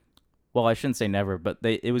really, well, I shouldn't say never, but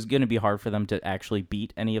it was going to be hard for them to actually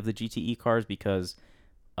beat any of the GTE cars because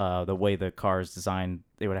the way the car is designed,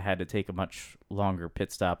 they would have had to take a much longer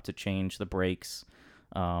pit stop to change the brakes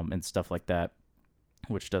and stuff like that,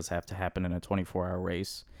 which does have to happen in a 24-hour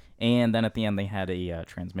race. And then at the end, they had a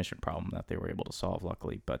transmission problem that they were able to solve,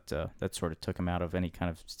 luckily, but that sort of took them out of any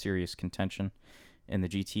kind of serious contention in the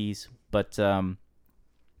GTs. But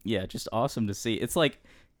yeah, just awesome to see. It's like,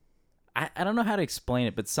 I don't know how to explain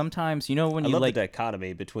it, but sometimes, you know, when you love like the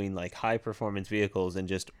dichotomy between like high performance vehicles and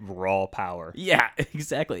just raw power. Yeah,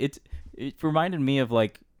 exactly. It reminded me of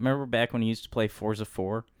like, remember back when you used to play Forza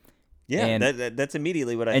 4? Yeah, and, that's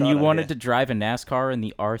immediately what I thought. And you of, wanted to drive a NASCAR in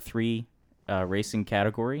the R3 racing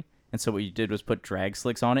category, and so what you did was put drag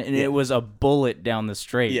slicks on it, and it was a bullet down the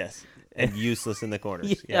straight. Yes, and useless in the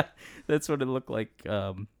corners. Yeah, that's what it looked like.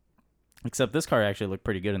 Except this car actually looked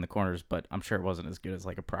pretty good in the corners, but I'm sure it wasn't as good as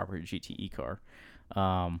like a proper GTE car.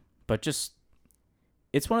 But just,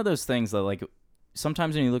 it's one of those things that like,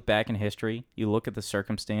 sometimes when you look back in history, you look at the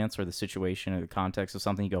circumstance or the situation or the context of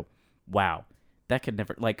something, you go, wow, that could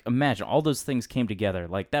never, like, imagine all those things came together.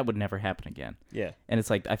 Like, that would never happen again. Yeah. And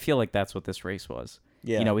it's like, I feel like that's what this race was.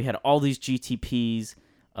 Yeah. You know, we had all these GTPs,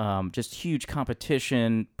 just huge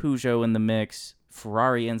competition, Peugeot in the mix,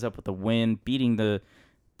 Ferrari ends up with the win, beating the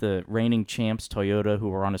reigning champs, Toyota, who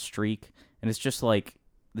were on a streak. And it's just like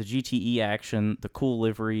the GTE action, the cool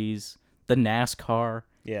liveries, the NASCAR.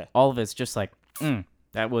 Yeah. All of it's just like,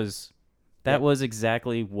 that was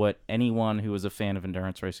exactly what anyone who was a fan of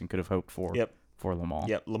endurance racing could have hoped for for Le Mans.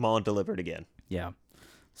 Yep, Le Mans delivered again. Yeah.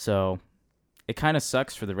 So it kind of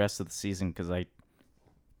sucks for the rest of the season because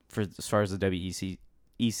as far as the WEC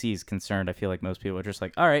is concerned, I feel like most people are just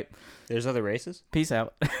like, all right. There's other races? Peace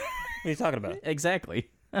out. What are you talking about? Exactly.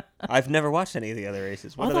 I've never watched any of the other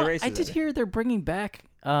races. What other races? I did hear they're bringing back.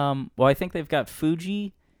 Well, I think they've got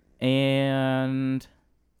Fuji and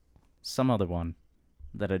some other one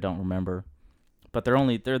that I don't remember. But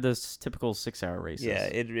they're this typical 6-hour races. Yeah,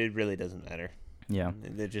 it really doesn't matter. Yeah,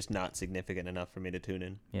 they're just not significant enough for me to tune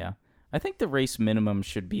in. Yeah, I think the race minimum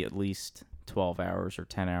should be at least 12 hours or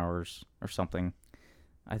 10 hours or something.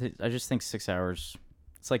 I just think 6 hours.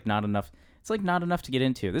 It's like not enough. It's like not enough to get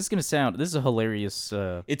into. This is a hilarious.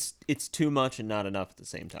 It's too much and not enough at the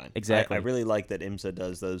same time. Exactly. I really like that IMSA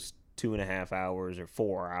does those 2.5 hours or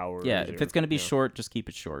 4 hours. Yeah, if it's going to be short, just keep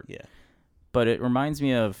it short. Yeah. But it reminds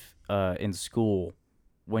me of in school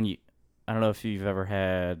when I don't know if you've ever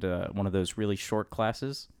had one of those really short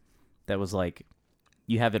classes that was like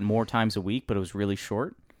you have it more times a week, but it was really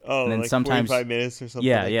short. Oh, and then like sometimes 45 minutes or something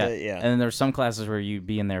that. Yeah. And then there's some classes where you'd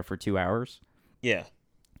be in there for 2 hours. Yeah.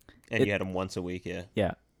 And you had them once a week, yeah.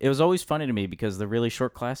 Yeah. It was always funny to me because the really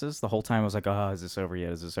short classes, the whole time I was like, oh, is this over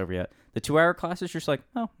yet? Is this over yet? The 2-hour classes, you're just like,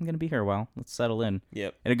 oh, I'm going to be here a while. Let's settle in.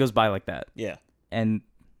 Yep. And it goes by like that. Yeah. And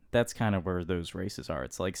that's kind of where those races are.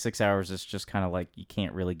 It's like 6 hours is just kind of like you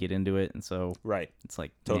can't really get into it. And so it's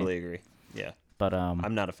like. Totally agree. Yeah. But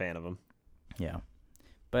I'm not a fan of them. Yeah.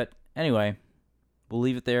 But anyway, we'll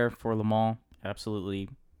leave it there for Le Mans. Absolutely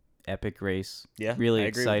epic race. Yeah. Really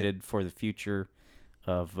excited for the future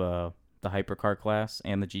of the hypercar class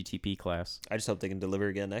and the GTP class. I just hope they can deliver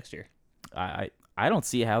again next year. I don't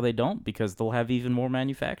see how they don't because they'll have even more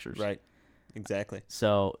manufacturers. Right. Exactly.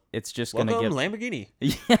 So it's just going to get Lamborghini.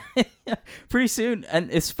 Yeah, pretty soon. And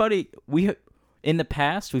it's funny. In the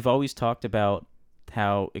past, we've always talked about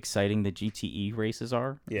how exciting the GTE races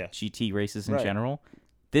are. Yeah. GT races in general.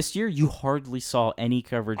 This year, you hardly saw any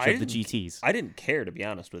coverage of the GTs. I didn't care, to be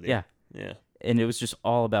honest with you. Yeah. Yeah. And it was just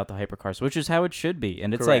all about the hypercars, which is how it should be.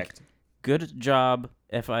 And it's like, good job,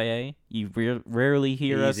 FIA. You rarely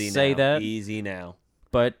hear us say that. Easy now.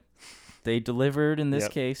 But they delivered in this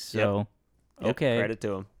case, so okay. Credit to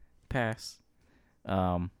them. Pass.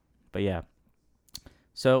 But yeah.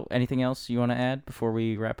 So, anything else you want to add before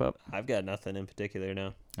we wrap up? I've got nothing in particular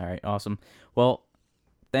now. All right, awesome. Well,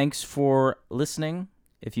 thanks for listening.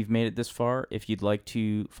 if you've made it this far. If you'd like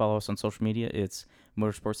to follow us on social media, it's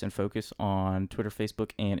Motorsports in Focus on Twitter,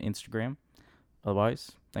 Facebook, and Instagram.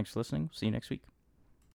 Otherwise, thanks for listening. See you next week.